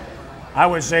fact, I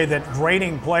would say that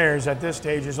grading players at this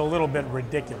stage is a little bit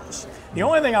ridiculous. The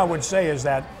only thing I would say is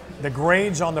that the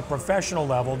grades on the professional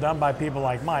level done by people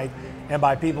like Mike and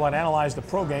by people that analyze the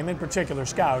pro game, in particular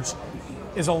scouts,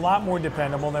 is a lot more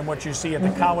dependable than what you see at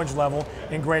the college level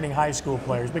in grading high school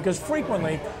players. Because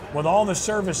frequently, with all the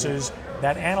services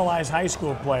that analyze high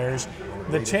school players,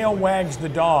 the tail wags the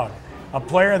dog. A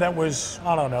player that was,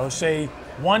 I don't know, say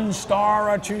 1 star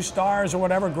or 2 stars or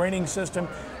whatever grading system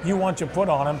you want to put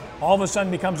on him, all of a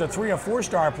sudden becomes a 3 or 4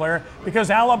 star player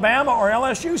because Alabama or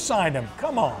LSU signed him.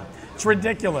 Come on. It's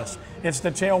ridiculous. It's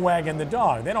the tail wagging the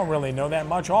dog. They don't really know that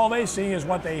much. All they see is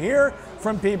what they hear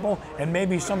from people and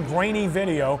maybe some grainy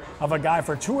video of a guy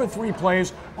for 2 or 3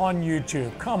 plays on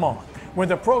YouTube. Come on. With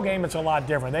the pro game, it's a lot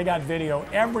different. They got video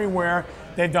everywhere.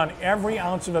 They've done every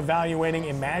ounce of evaluating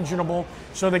imaginable.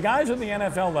 So the guys at the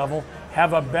NFL level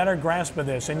have a better grasp of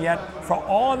this. And yet, for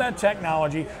all of that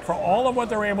technology, for all of what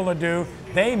they're able to do,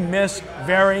 they miss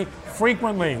very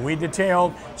frequently. We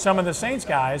detailed some of the Saints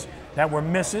guys that were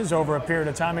misses over a period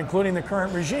of time, including the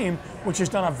current regime, which has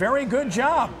done a very good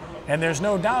job And there's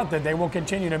no doubt that they will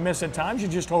continue to miss at times. You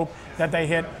just hope that they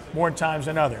hit more times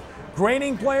than others.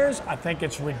 Grading players, I think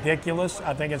it's ridiculous.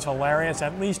 I think it's hilarious,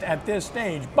 at least at this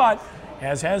stage. But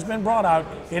as has been brought out,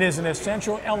 it is an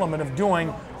essential element of doing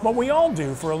what we all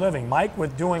do for a living. Mike,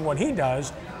 with doing what he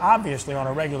does, obviously on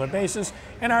a regular basis,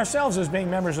 and ourselves as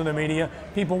being members of the media,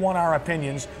 people want our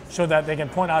opinions so that they can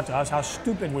point out to us how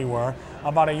stupid we were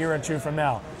about a year or two from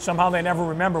now. Somehow they never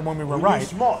remember when we were right.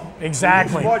 Smart.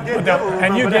 Exactly. Smart,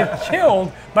 and you get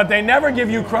killed, but they never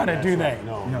give you credit, do they?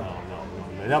 No.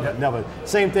 Never.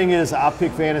 Same thing is, I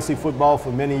picked fantasy football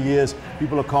for many years.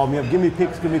 People will call me up, give me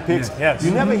picks. Yes.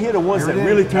 You never hear the ones that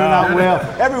really turn out well.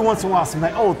 Every once in a while,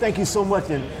 somebody, oh, thank you so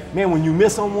much. And man, when you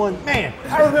miss on one, man,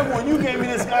 I remember when you gave me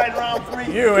this guy in round 3.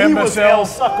 He was El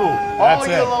Succo all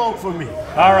year long for me.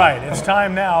 All right, it's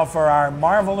time now for our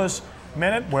Marvelous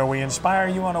Minute, where we inspire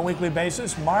you on a weekly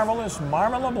basis. Marvelous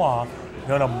Marvin LeBlanc.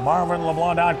 Go to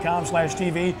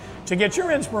marvinleblanc.com/TV to get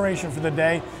your inspiration for the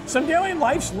day, some daily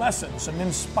life's lessons, some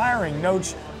inspiring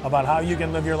notes about how you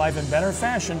can live your life in better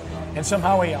fashion, and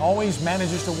somehow he always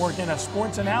manages to work in a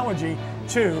sports analogy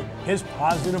to his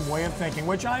positive way of thinking,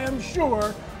 which I am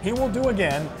sure he will do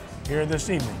again here this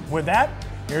evening. With that,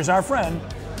 here's our friend,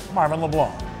 Marvin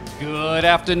LeBlanc. Good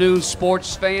afternoon,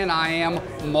 sports fan. I am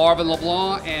Marvin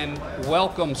LeBlanc, and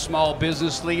welcome, small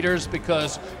business leaders,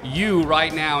 because you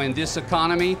right now in this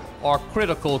economy are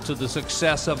critical to the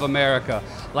success of America.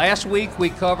 Last week we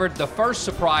covered the first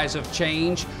surprise of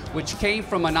change, which came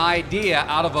from an idea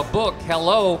out of a book.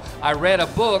 Hello, I read a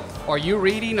book. Are you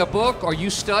reading a book? Are you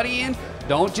studying?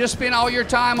 Don't just spend all your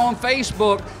time on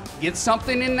Facebook. Get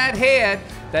something in that head.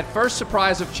 That first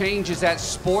surprise of change is at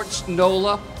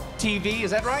sportsNOLAtv. Is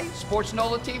that right?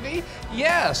 sportsNOLAtv?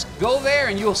 Yes, go there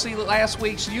and you'll see last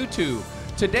week's YouTube.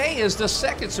 Today is the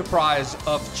second surprise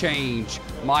of change,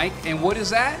 Mike, and what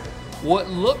is that? What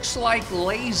looks like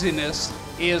laziness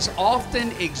is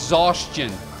often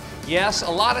exhaustion. Yes,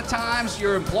 a lot of times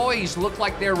your employees look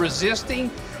like they're resisting.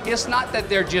 It's not that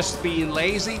they're just being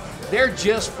lazy, they're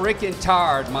just freaking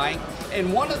tired, Mike.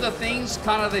 And one of the things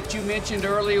kind of that you mentioned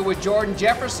earlier with Jordan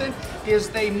Jefferson is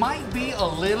they might be a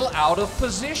little out of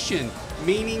position,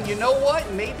 meaning, you know what,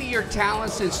 maybe your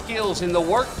talents and skills in the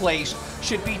workplace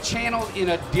should be channeled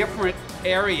in a different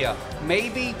area.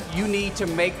 Maybe you need to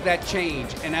make that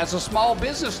change. And as a small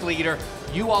business leader,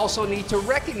 you also need to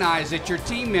recognize that your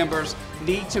team members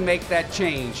need to make that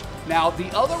change. Now, the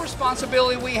other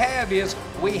responsibility we have is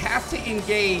we have to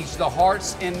engage the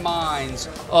hearts and minds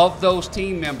of those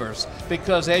team members,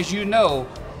 because as you know,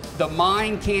 the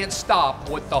mind can't stop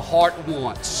what the heart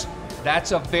wants.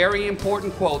 That's a very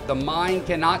important quote. The mind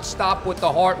cannot stop what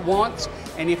the heart wants.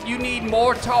 And if you need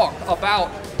more talk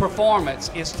about performance,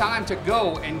 it's time to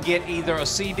go and get either a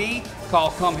CD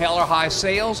called Come Hell or High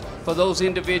Sales for those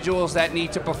individuals that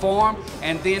need to perform,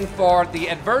 and then for the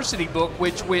adversity book,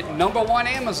 which went #1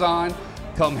 Amazon,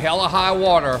 Come Hell or High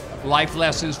Water, Life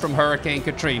Lessons from Hurricane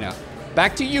Katrina.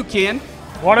 Back to you, Ken.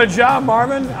 What a job,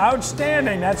 Marvin.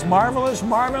 Outstanding. That's Marvelous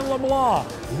Marvin LeBlanc.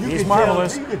 He's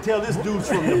marvelous. You can tell this dude's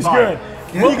from the He's bottom.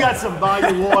 good. He got some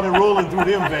Bayou water rolling through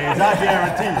them veins, I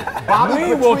guarantee you.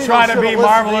 We will try to be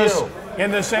marvelous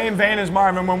in the same vein as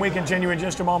Marvin when we continue in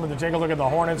just a moment to take a look at the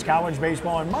Hornets, college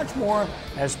baseball, and much more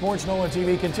as Sports NOLA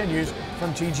TV continues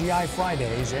from TGI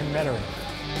Fridays in Metairie.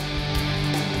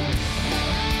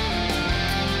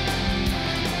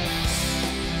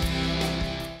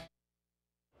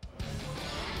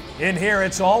 In here,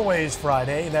 it's always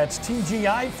Friday. That's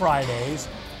TGI Fridays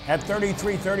at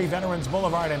 3330 Veterans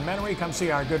Boulevard in Metairie. Come see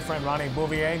our good friend Ronnie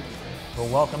Bouvier, who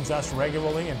welcomes us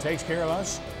regularly and takes care of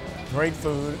us. Great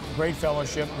food, great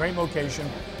fellowship, great location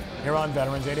here on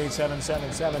Veterans.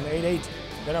 887-7788,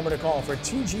 the number to call for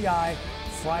TGI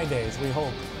Fridays. We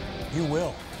hope you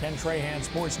will. Ken Trahan,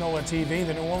 Sports NOLA TV.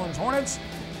 The New Orleans Hornets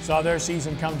saw their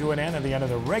season come to an end at the end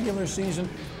of the regular season.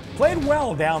 Played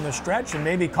well down the stretch and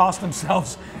maybe cost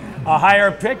themselves a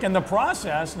higher pick in the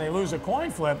process, and they lose a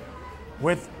coin flip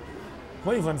with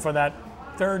Cleveland for that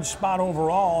third spot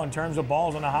overall in terms of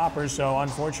balls in the hoppers. So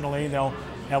unfortunately, they'll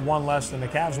have one less than the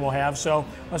Cavs will have. So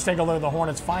let's take a look at the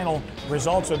Hornets' final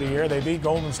results of the year. They beat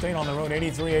Golden State on the road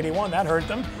 83-81. That hurt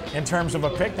them in terms of a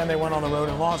pick. Then they went on the road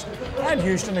and lost at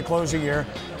Houston to close the year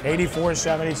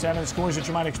 84-77. Scores that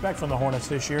you might expect from the Hornets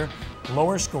this year.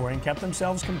 Lower scoring, kept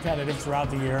themselves competitive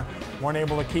throughout the year, weren't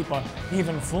able to keep an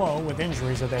even flow with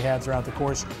injuries that they had throughout the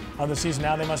course of the season.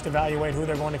 Now they must evaluate who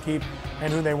they're going to keep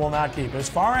and who they will not keep. As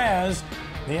far as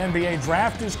the NBA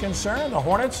draft is concerned, the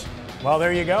Hornets, well,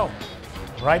 there you go.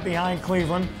 Right behind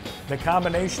Cleveland. The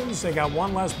combinations, they got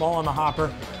one less ball in the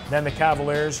hopper than the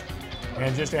Cavaliers.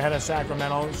 and just ahead of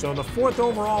Sacramento. So the 4th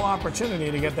overall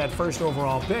opportunity to get that 1st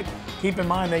overall pick. Keep in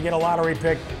mind they get a lottery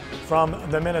pick from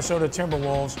the Minnesota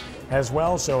Timberwolves as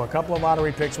well. So a couple of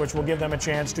lottery picks which will give them a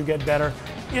chance to get better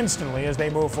instantly as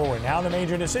they move forward. Now the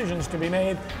major decisions to be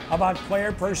made about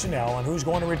player personnel and who's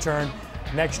going to return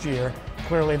next year.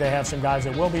 Clearly they have some guys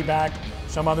that will be back,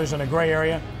 some others in a gray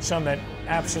area, some that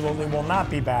absolutely will not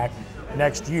be back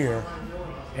next year.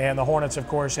 And the Hornets, of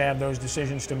course, have those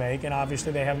decisions to make. And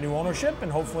obviously they have new ownership, and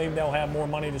hopefully they'll have more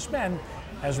money to spend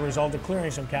as a result of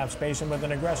clearing some cap space and with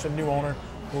an aggressive new owner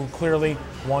who clearly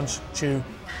wants to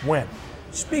win.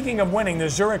 Speaking of winning, the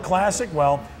Zurich Classic,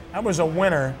 well, that was a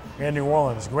winner in New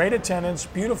Orleans. Great attendance,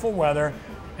 beautiful weather,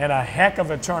 and a heck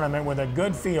of a tournament with a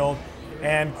good field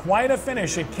and quite a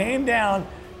finish. It came down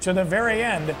to the very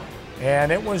end,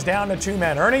 and it was down to 2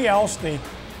 men. Ernie Els, the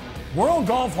World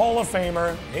Golf Hall of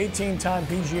Famer, 18-time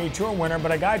PGA Tour winner,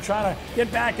 but a guy trying to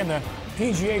get back in the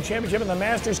PGA Championship and the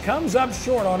Masters, comes up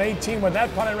short on 18 with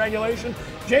that putt in regulation.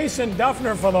 Jason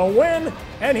Duffner for the win,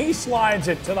 and he slides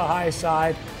it to the high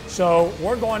side. So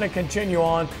we're going to continue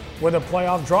on with a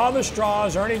playoff. Draw the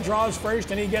straws. Ernie draws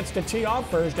first, and he gets to tee off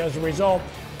first as a result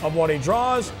of what he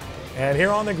draws. And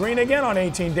here on the green again on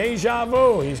 18, deja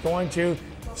vu. He's going to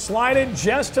slide it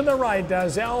just to the right,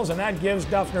 does Els, and that gives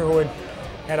Duffner, who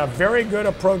had a very good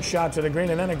approach shot to the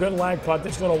green and then a good lag putt,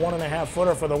 this little 1.5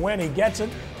 footer for the win. He gets it.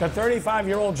 The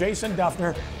 35-year-old Jason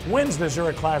Duffner wins the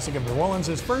Zurich Classic of New Orleans,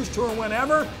 his first tour win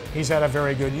ever. He's had a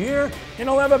very good year, and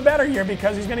he'll have a better year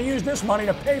because he's going to use this money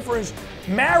to pay for his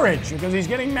marriage, because he's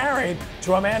getting married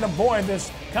to Amanda Boyd this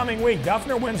coming week.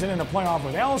 Duffner wins it in a playoff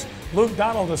with Els. Luke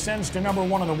Donald ascends to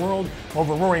 #1 in the world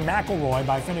over Rory McIlroy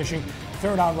by finishing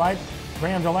 3rd outright.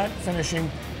 Graham Dillette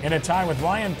finishing in a tie with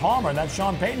Ryan Palmer, that's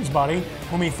Sean Payton's buddy,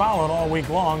 whom he followed all week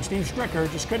long. Steve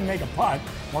Stricker just couldn't make a putt.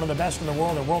 One of the best in the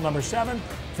world at world #7,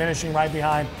 finishing right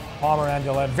behind Palmer and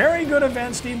Dillette. Very good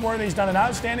event. Steve Worthy's done an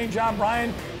outstanding job.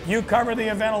 Brian, you covered the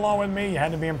event along with me. You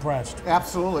had to be impressed.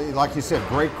 Absolutely. Like you said,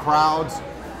 great crowds,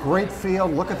 great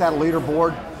field. Look at that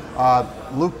leaderboard.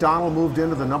 Luke Donald moved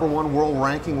into the #1 world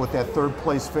ranking with that 3rd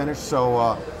place finish.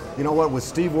 So, you know what, with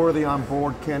Steve Worthy on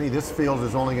board, Kenny, this field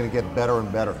is only going to get better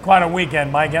and better. Quite a weekend,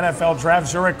 Mike. NFL Draft,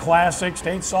 Zurich Classic,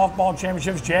 State Softball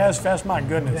Championships, Jazz Fest, my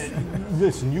goodness.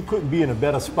 Listen, you couldn't be in a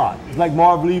better spot. It's like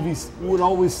Marv Levy would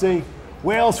always say,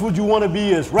 where else would you want to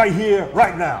be is right here,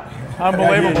 right now.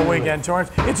 Unbelievable weekend,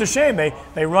 Torrance. It's a shame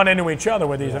they run into each other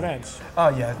with these events. Oh,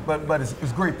 yeah, but it's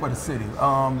great for the city.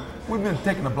 We've been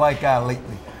taking a black eye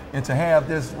lately. And to have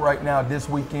this right now, this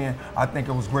weekend, I think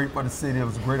it was great for the city. It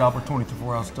was a great opportunity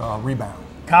for us to rebound.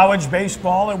 College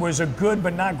baseball, it was a good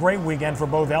but not great weekend for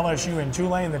both LSU and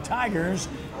Tulane. The Tigers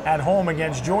at home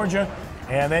against Georgia,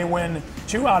 and they win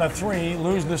 2 out of 3,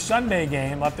 lose the Sunday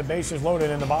game, left the bases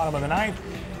loaded in the bottom of the 9th,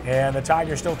 and the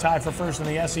Tigers still tied for first in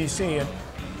the SEC at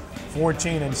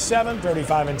 14-7,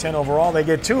 35-10 overall. They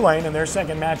get Tulane in their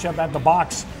second matchup at the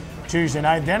Box Tuesday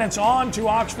night. Then it's on to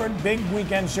Oxford. Big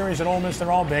weekend series at Ole Miss. They're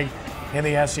all big in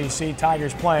the SEC.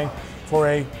 Tigers playing for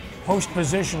a host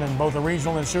position in both the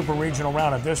regional and super regional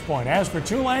round at this point. As for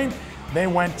Tulane, they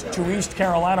went to East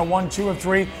Carolina, won 2 of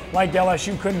 3. Like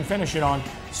LSU, couldn't finish it on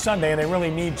Sunday, and they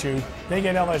really need to. They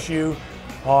get LSU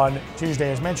on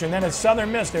Tuesday, as mentioned. Then it's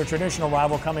Southern Miss, their traditional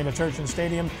rival, coming to Turchin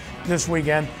Stadium this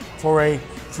weekend for a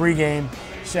 3-game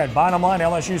set. Bottom line,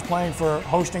 LSU's playing for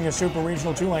hosting a super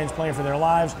regional. Tulane's playing for their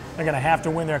lives. They're going to have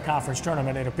to win their conference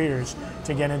tournament, it appears,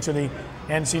 to get into the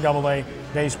NCAA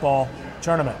baseball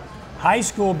tournament. High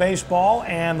school baseball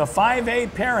and the 5A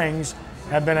pairings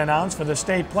have been announced for the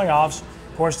state playoffs.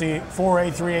 Of course, the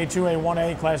 4A, 3A, 2A,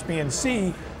 1A, Class B and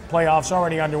C playoffs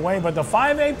already underway, but the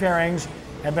 5A pairings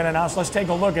have been announced. Let's take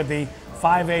a look at the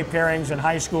 5A pairings in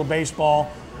high school baseball,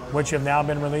 which have now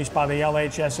been released by the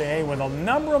LHSAA, with a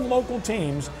number of local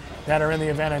teams that are in the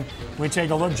event. And we take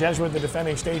a look. Jesuit, the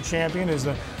defending state champion, is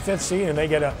the 5th seed, and they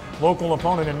get a local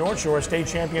opponent in North Shore, state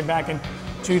champion back in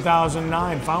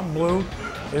 2009. Fontainebleau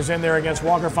is in there against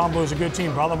Walker. Fontainebleau is a good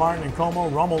team. Brother Martin and Como,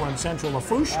 Rummel and Central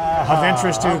Lafourche. Of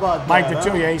interest to Mike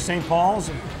Detillier, St. Paul's.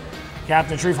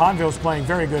 Captain Shreve Honville's playing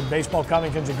very good baseball.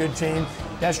 Covington's a good team.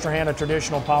 Destrehan, a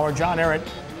traditional power. John Ehret,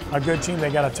 a good team.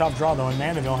 They got a tough draw, though, and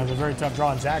Mandeville has a very tough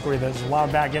draw in Zachary that's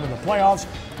allowed back into the playoffs.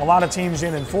 A lot of teams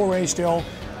in 4A still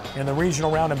in the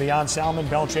regional round and beyond. Salmon,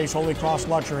 Bell Chase, Holy Cross,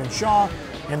 Lutcher, and Shaw.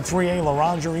 In 3A,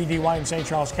 Laranger, E.D. White, and St.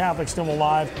 Charles Catholic still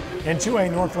alive. In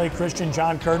 2A, North Lake Christian,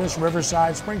 John Curtis,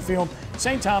 Riverside, Springfield,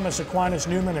 St. Thomas, Aquinas,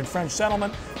 Newman, and French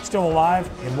Settlement still alive.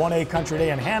 In 1A, Country Day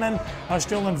and Hannon are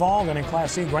still involved. And in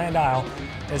Class C, Grand Isle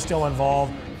is still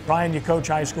involved. Brian, you coach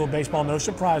high school baseball. No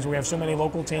surprise, we have so many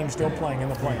local teams still playing in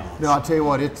the playoffs. No, I'll tell you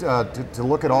what, to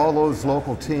look at all those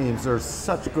local teams, there's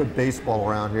such good baseball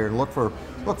around here, and look for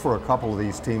a couple of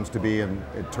these teams to be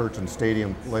at Turchin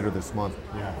Stadium later this month.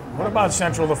 Yeah. What about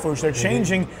Central Lafourche? They're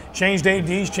changed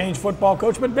ADs, changed football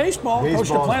coach, but baseball Coach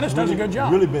Duplantis does a good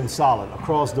job. Really been solid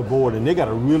across the board, and they got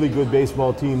a really good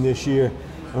baseball team this year.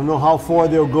 I don't know how far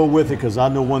they'll go with it, because I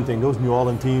know one thing: those New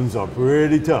Orleans teams are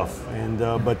pretty tough. And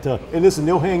listen,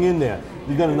 they'll hang in there.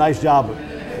 They've done a nice job.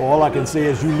 All I can say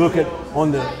is, you look at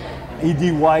on the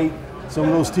E.D. White, some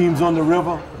of those teams on the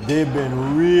river, they've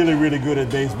been really, really good at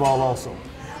baseball also.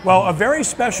 Well, a very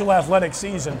special athletic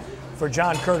season for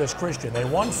John Curtis Christian. They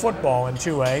won football in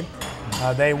 2A.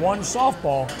 They won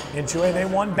softball in 2A. They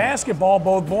won basketball,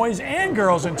 both boys and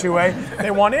girls, in 2A.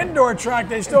 They won indoor track.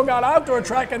 They still got outdoor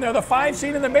track, and they're the 5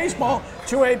 seed in the baseball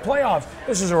 2A playoffs.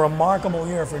 This is a remarkable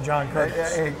year for John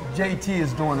Curtis. JT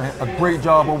is doing a great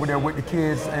job over there with the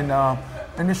kids, and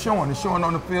it's showing. It's showing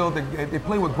on the field. They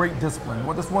play with great discipline.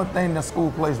 Well, that's one thing that school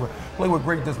plays with. Play with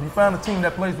great discipline. You find a team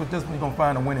that plays with discipline, you're going to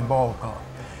find a winning ball club.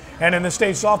 And in the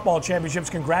state softball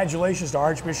championships, congratulations to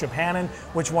Archbishop Hannon,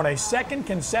 which won a second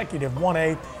consecutive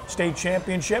 1A state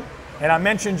championship. And I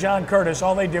mentioned John Curtis.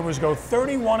 All they did was go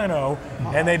 31-0,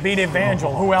 and they beat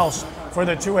Evangel. Who else for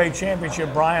the 2A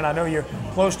championship? Brian, I know you're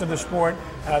close to the sport.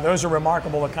 Those are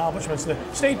remarkable accomplishments. The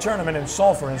state tournament in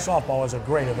Sulphur in softball is a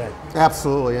great event.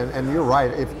 Absolutely, and you're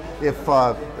right. If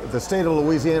the state of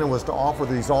Louisiana was to offer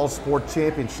these all-sport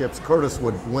championships, Curtis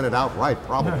would win it outright,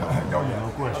 probably.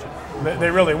 No question.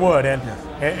 They really would.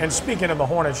 And speaking of the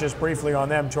Hornets, just briefly on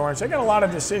them, Torrance, they got a lot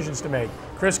of decisions to make.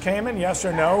 Chris Kamen, yes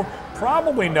or no?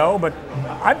 Probably no, but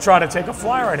I'd try to take a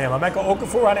flyer on him. Emeka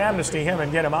Okafor, I'd amnesty him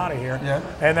and get him out of here. Yeah.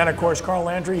 And then, of course, Carl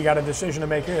Landry, you got a decision to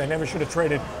make here. They never should have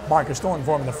traded Marcus Thornton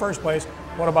for him in the first place.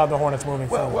 What about the Hornets moving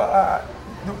forward?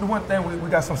 The one thing, we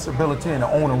got some stability in the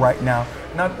owner right now.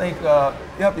 And I think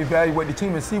you have to evaluate the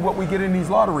team and see what we get in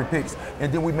these lottery picks,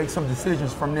 and then we make some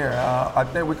decisions from there. I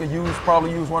think we could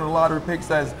probably use one of the lottery picks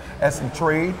as some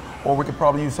trade, or we could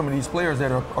probably use some of these players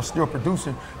that are still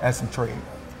producing as some trade.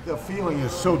 The feeling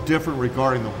is so different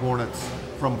regarding the Hornets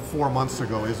from 4 months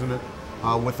ago, isn't it?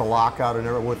 With the lockout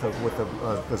and with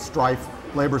the strife,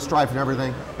 labor strife and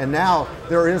everything. And now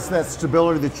there is that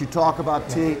stability that you talk about,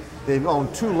 T. They've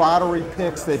owned 2 lottery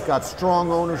picks. They've got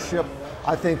strong ownership.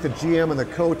 I think the GM and the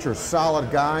coach are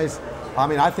solid guys. I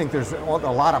mean, I think there's a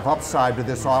lot of upside to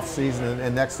this offseason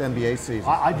and next NBA season.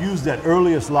 I'd use that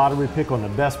earliest lottery pick on the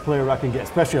best player I can get,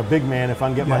 especially a big man if I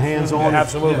can get my hands on.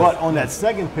 Absolutely. But on that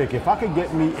second pick, if I could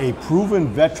get me a proven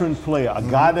veteran player, a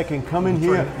guy that can come in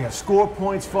here, score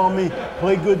points for me,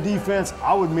 play good defense,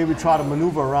 I would maybe try to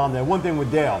maneuver around there. One thing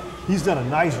with Dale, he's done a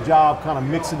nice job kind of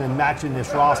mixing and matching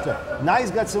this roster. Now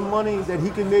he's got some money that he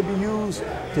can maybe use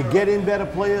to get in better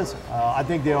players. I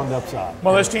think they're on the upside.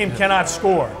 Well, this team cannot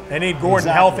score. They need Gordon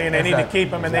healthy, and they need to keep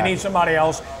him, and they need somebody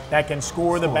else that can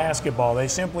score the basketball. They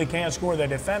simply can't score. They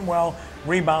defend well,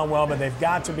 rebound well, but they've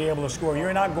got to be able to score.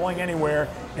 You're not going anywhere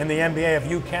in the NBA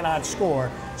if you cannot score.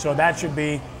 So that should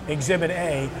be Exhibit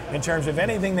A in terms of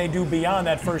anything they do beyond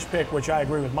that first pick, which I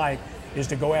agree with Mike, is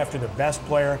to go after the best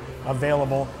player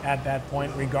available at that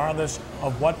point, regardless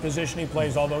of what position he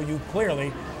plays, although you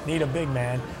clearly need a big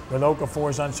man with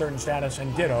Okafor's uncertain status,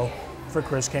 and ditto for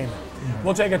Chris Kamen.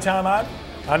 We'll take a timeout.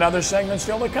 Another segment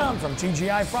still to come from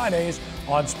TGI Fridays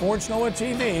on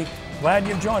sportsNOLAtv. Glad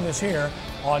you've joined us here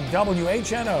on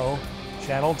WHNO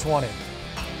Channel 20.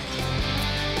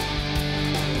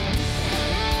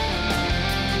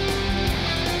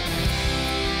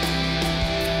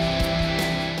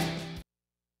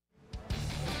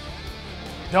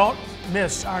 Don't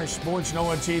miss our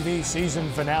sportsNOLAtv season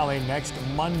finale next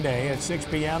Monday at 6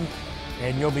 p.m.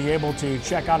 And you'll be able to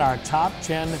check out our top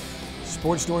 10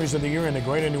 sports stories of the year in the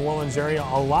greater New Orleans area.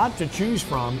 A lot to choose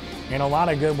from and a lot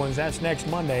of good ones. That's next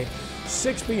Monday,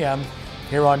 6 p.m.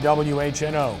 here on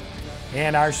WHNO.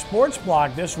 And our sports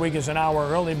block this week is an hour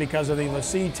early because of the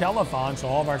LaCie Telethon. So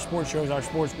all of our sports shows, our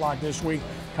sports block this week,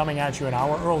 coming at you an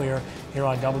hour earlier here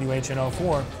on WHNO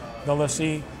for the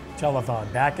LaCie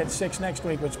Telethon. Back at 6 next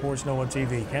week with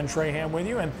sportsNOLAtv. Ken Trahan with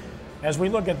you. And as we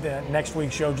look at the next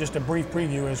week's show, just a brief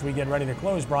preview as we get ready to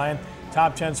close, Brian.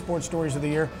 Top 10 sports stories of the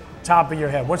year. Top of your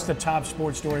head, what's the top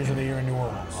sports stories of the year in New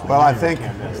Orleans? Well, I think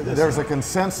there's a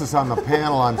consensus on the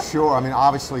panel, I'm sure. I mean,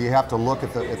 obviously you have to look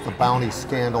at the bounty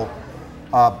scandal,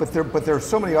 but there's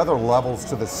so many other levels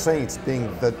to the Saints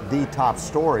being the top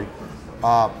story.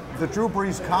 The Drew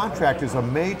Brees contract is a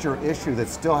major issue that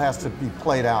still has to be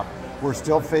played out. We're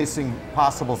still facing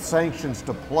possible sanctions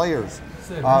to players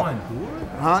said one.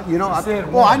 Huh? You know, said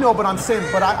well, one. I know, but I'm saying,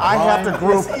 but I have to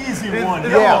group. It's easy one.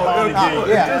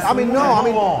 Yeah. I mean, no. I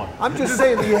mean, I'm just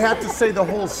saying that you have to say the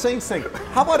whole Saints thing.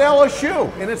 How about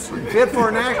LSU and its bid for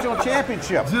a national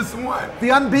championship? Just one. The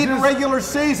unbeaten regular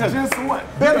season. Just one.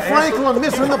 Ben Franklin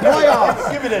missing the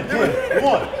playoffs. Give me that kid.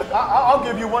 One. I'll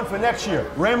give you one for next year.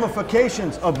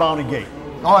 Ramifications of Bounty Gate.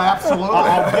 Oh, absolutely.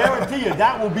 I'll guarantee you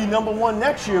that will be #1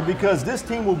 next year because this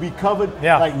team will be covered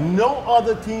like no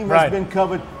other team has been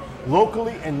covered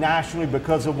locally and nationally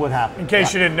because of what happened. In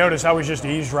case you didn't notice, I was just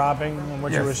eavesdropping on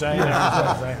what you were saying.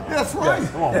 That's right.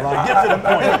 Come on, Brian. Get to the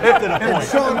point. Get to the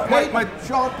point.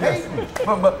 Sean Payton.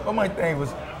 But my thing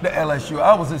was the LSU.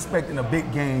 I was expecting a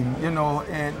big game, you know,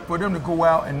 and for them to go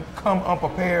out and come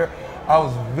unprepared, I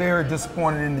was very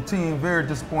disappointed in the team, very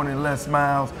disappointed in Les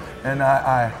Miles, and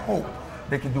I hope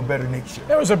they can do better next year.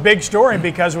 It was a big story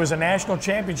because it was a national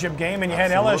championship game and you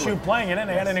had LSU playing in it.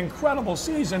 They had an incredible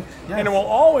season, and it will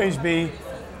always be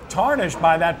tarnished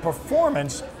by that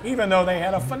performance, even though they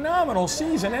had a phenomenal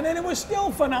season, and it was still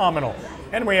phenomenal.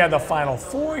 And we had the Final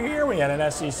Four here. We had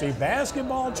an SEC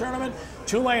basketball tournament.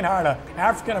 Tulane hired an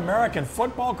African-American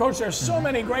football coach. There's so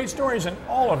many great stories, and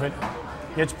all of it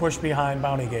gets pushed behind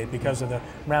Bounty Gate because of the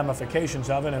ramifications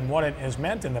of it and what it has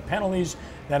meant and the penalties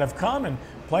that have come, and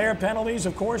player penalties,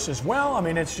 of course, as well. I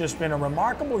mean, it's just been a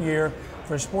remarkable year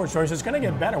for sports stories. It's going to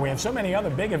get better. We have so many other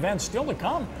big events still to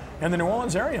come in the New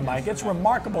Orleans area, Mike. It's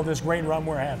remarkable, this great run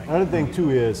we're having. Another thing,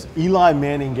 too, is Eli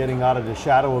Manning getting out of the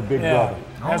shadow of Big Brother.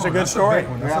 That's a good story.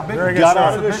 Very good. Got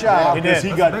out of the shadow because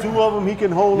he got 2 of them he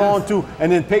can hold on to, and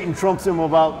then Peyton trumps him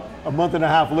about a month and a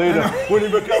half later when he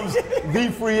becomes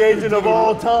the free agent of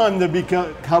all time to be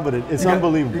coveted. It's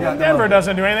unbelievable. Denver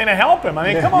doesn't do anything to help him.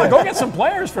 I mean, come on, go get some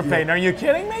players for Peyton. Are you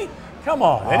kidding me? Come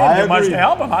on, they didn't do much to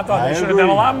help him. I thought they should have done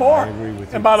a lot more. I agree with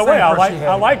you. And by the way,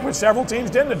 I like what several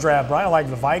teams did in the draft, Brian. I like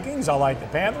the Vikings, I like the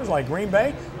Panthers, I like Green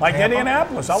Bay, I like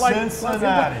Indianapolis. I like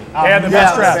Cincinnati. They had the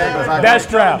best draft. Best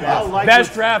draft. Like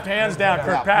Best draft, hands down.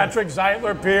 Kirkpatrick,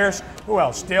 Zeitler, Pierce. Who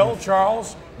else? Still,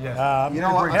 Charles. You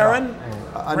know what? Aaron.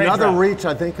 Another reach,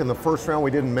 I think, in the first round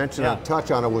we didn't mention or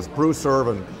touch on it was Bruce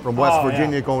Irvin from West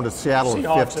Virginia going to Seattle in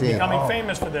Seahawks 15. are becoming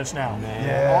famous for this now.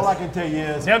 All I can tell you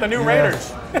is They're the new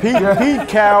Raiders. Pete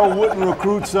Carroll wouldn't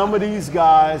recruit some of these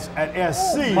guys at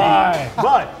SC,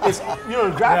 but it's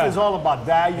the draft is all about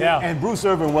value, and Bruce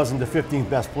Irvin wasn't the 15th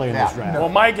best player in this draft. Well,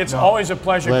 Mike, it's always a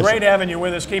pleasure. Great having you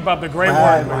with us. Keep up the great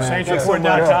work.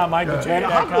 SaintsReport.com,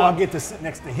 MikeDetillier.com. How come I get to sit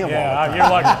next to him all the time? You're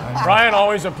lucky. Brian,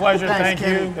 always a pleasure. Thank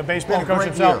you. The baseball coach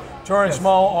himself. Torrance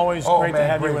Small, always great to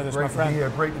have you with us, my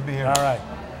friend. Great to be here. All right.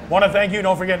 Want to thank you.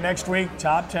 Don't forget, next week,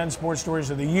 top 10 sports stories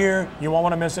of the year. You won't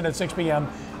want to miss it at 6 p.m.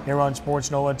 here on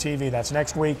sportsNOLAtv. That's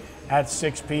next week at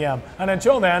 6 p.m. And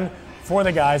until then, for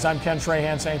the guys, I'm Ken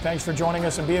Trahan saying thanks for joining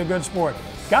us and be a good sport.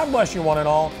 God bless you one and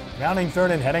all. Rounding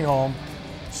third and heading home.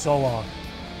 So long.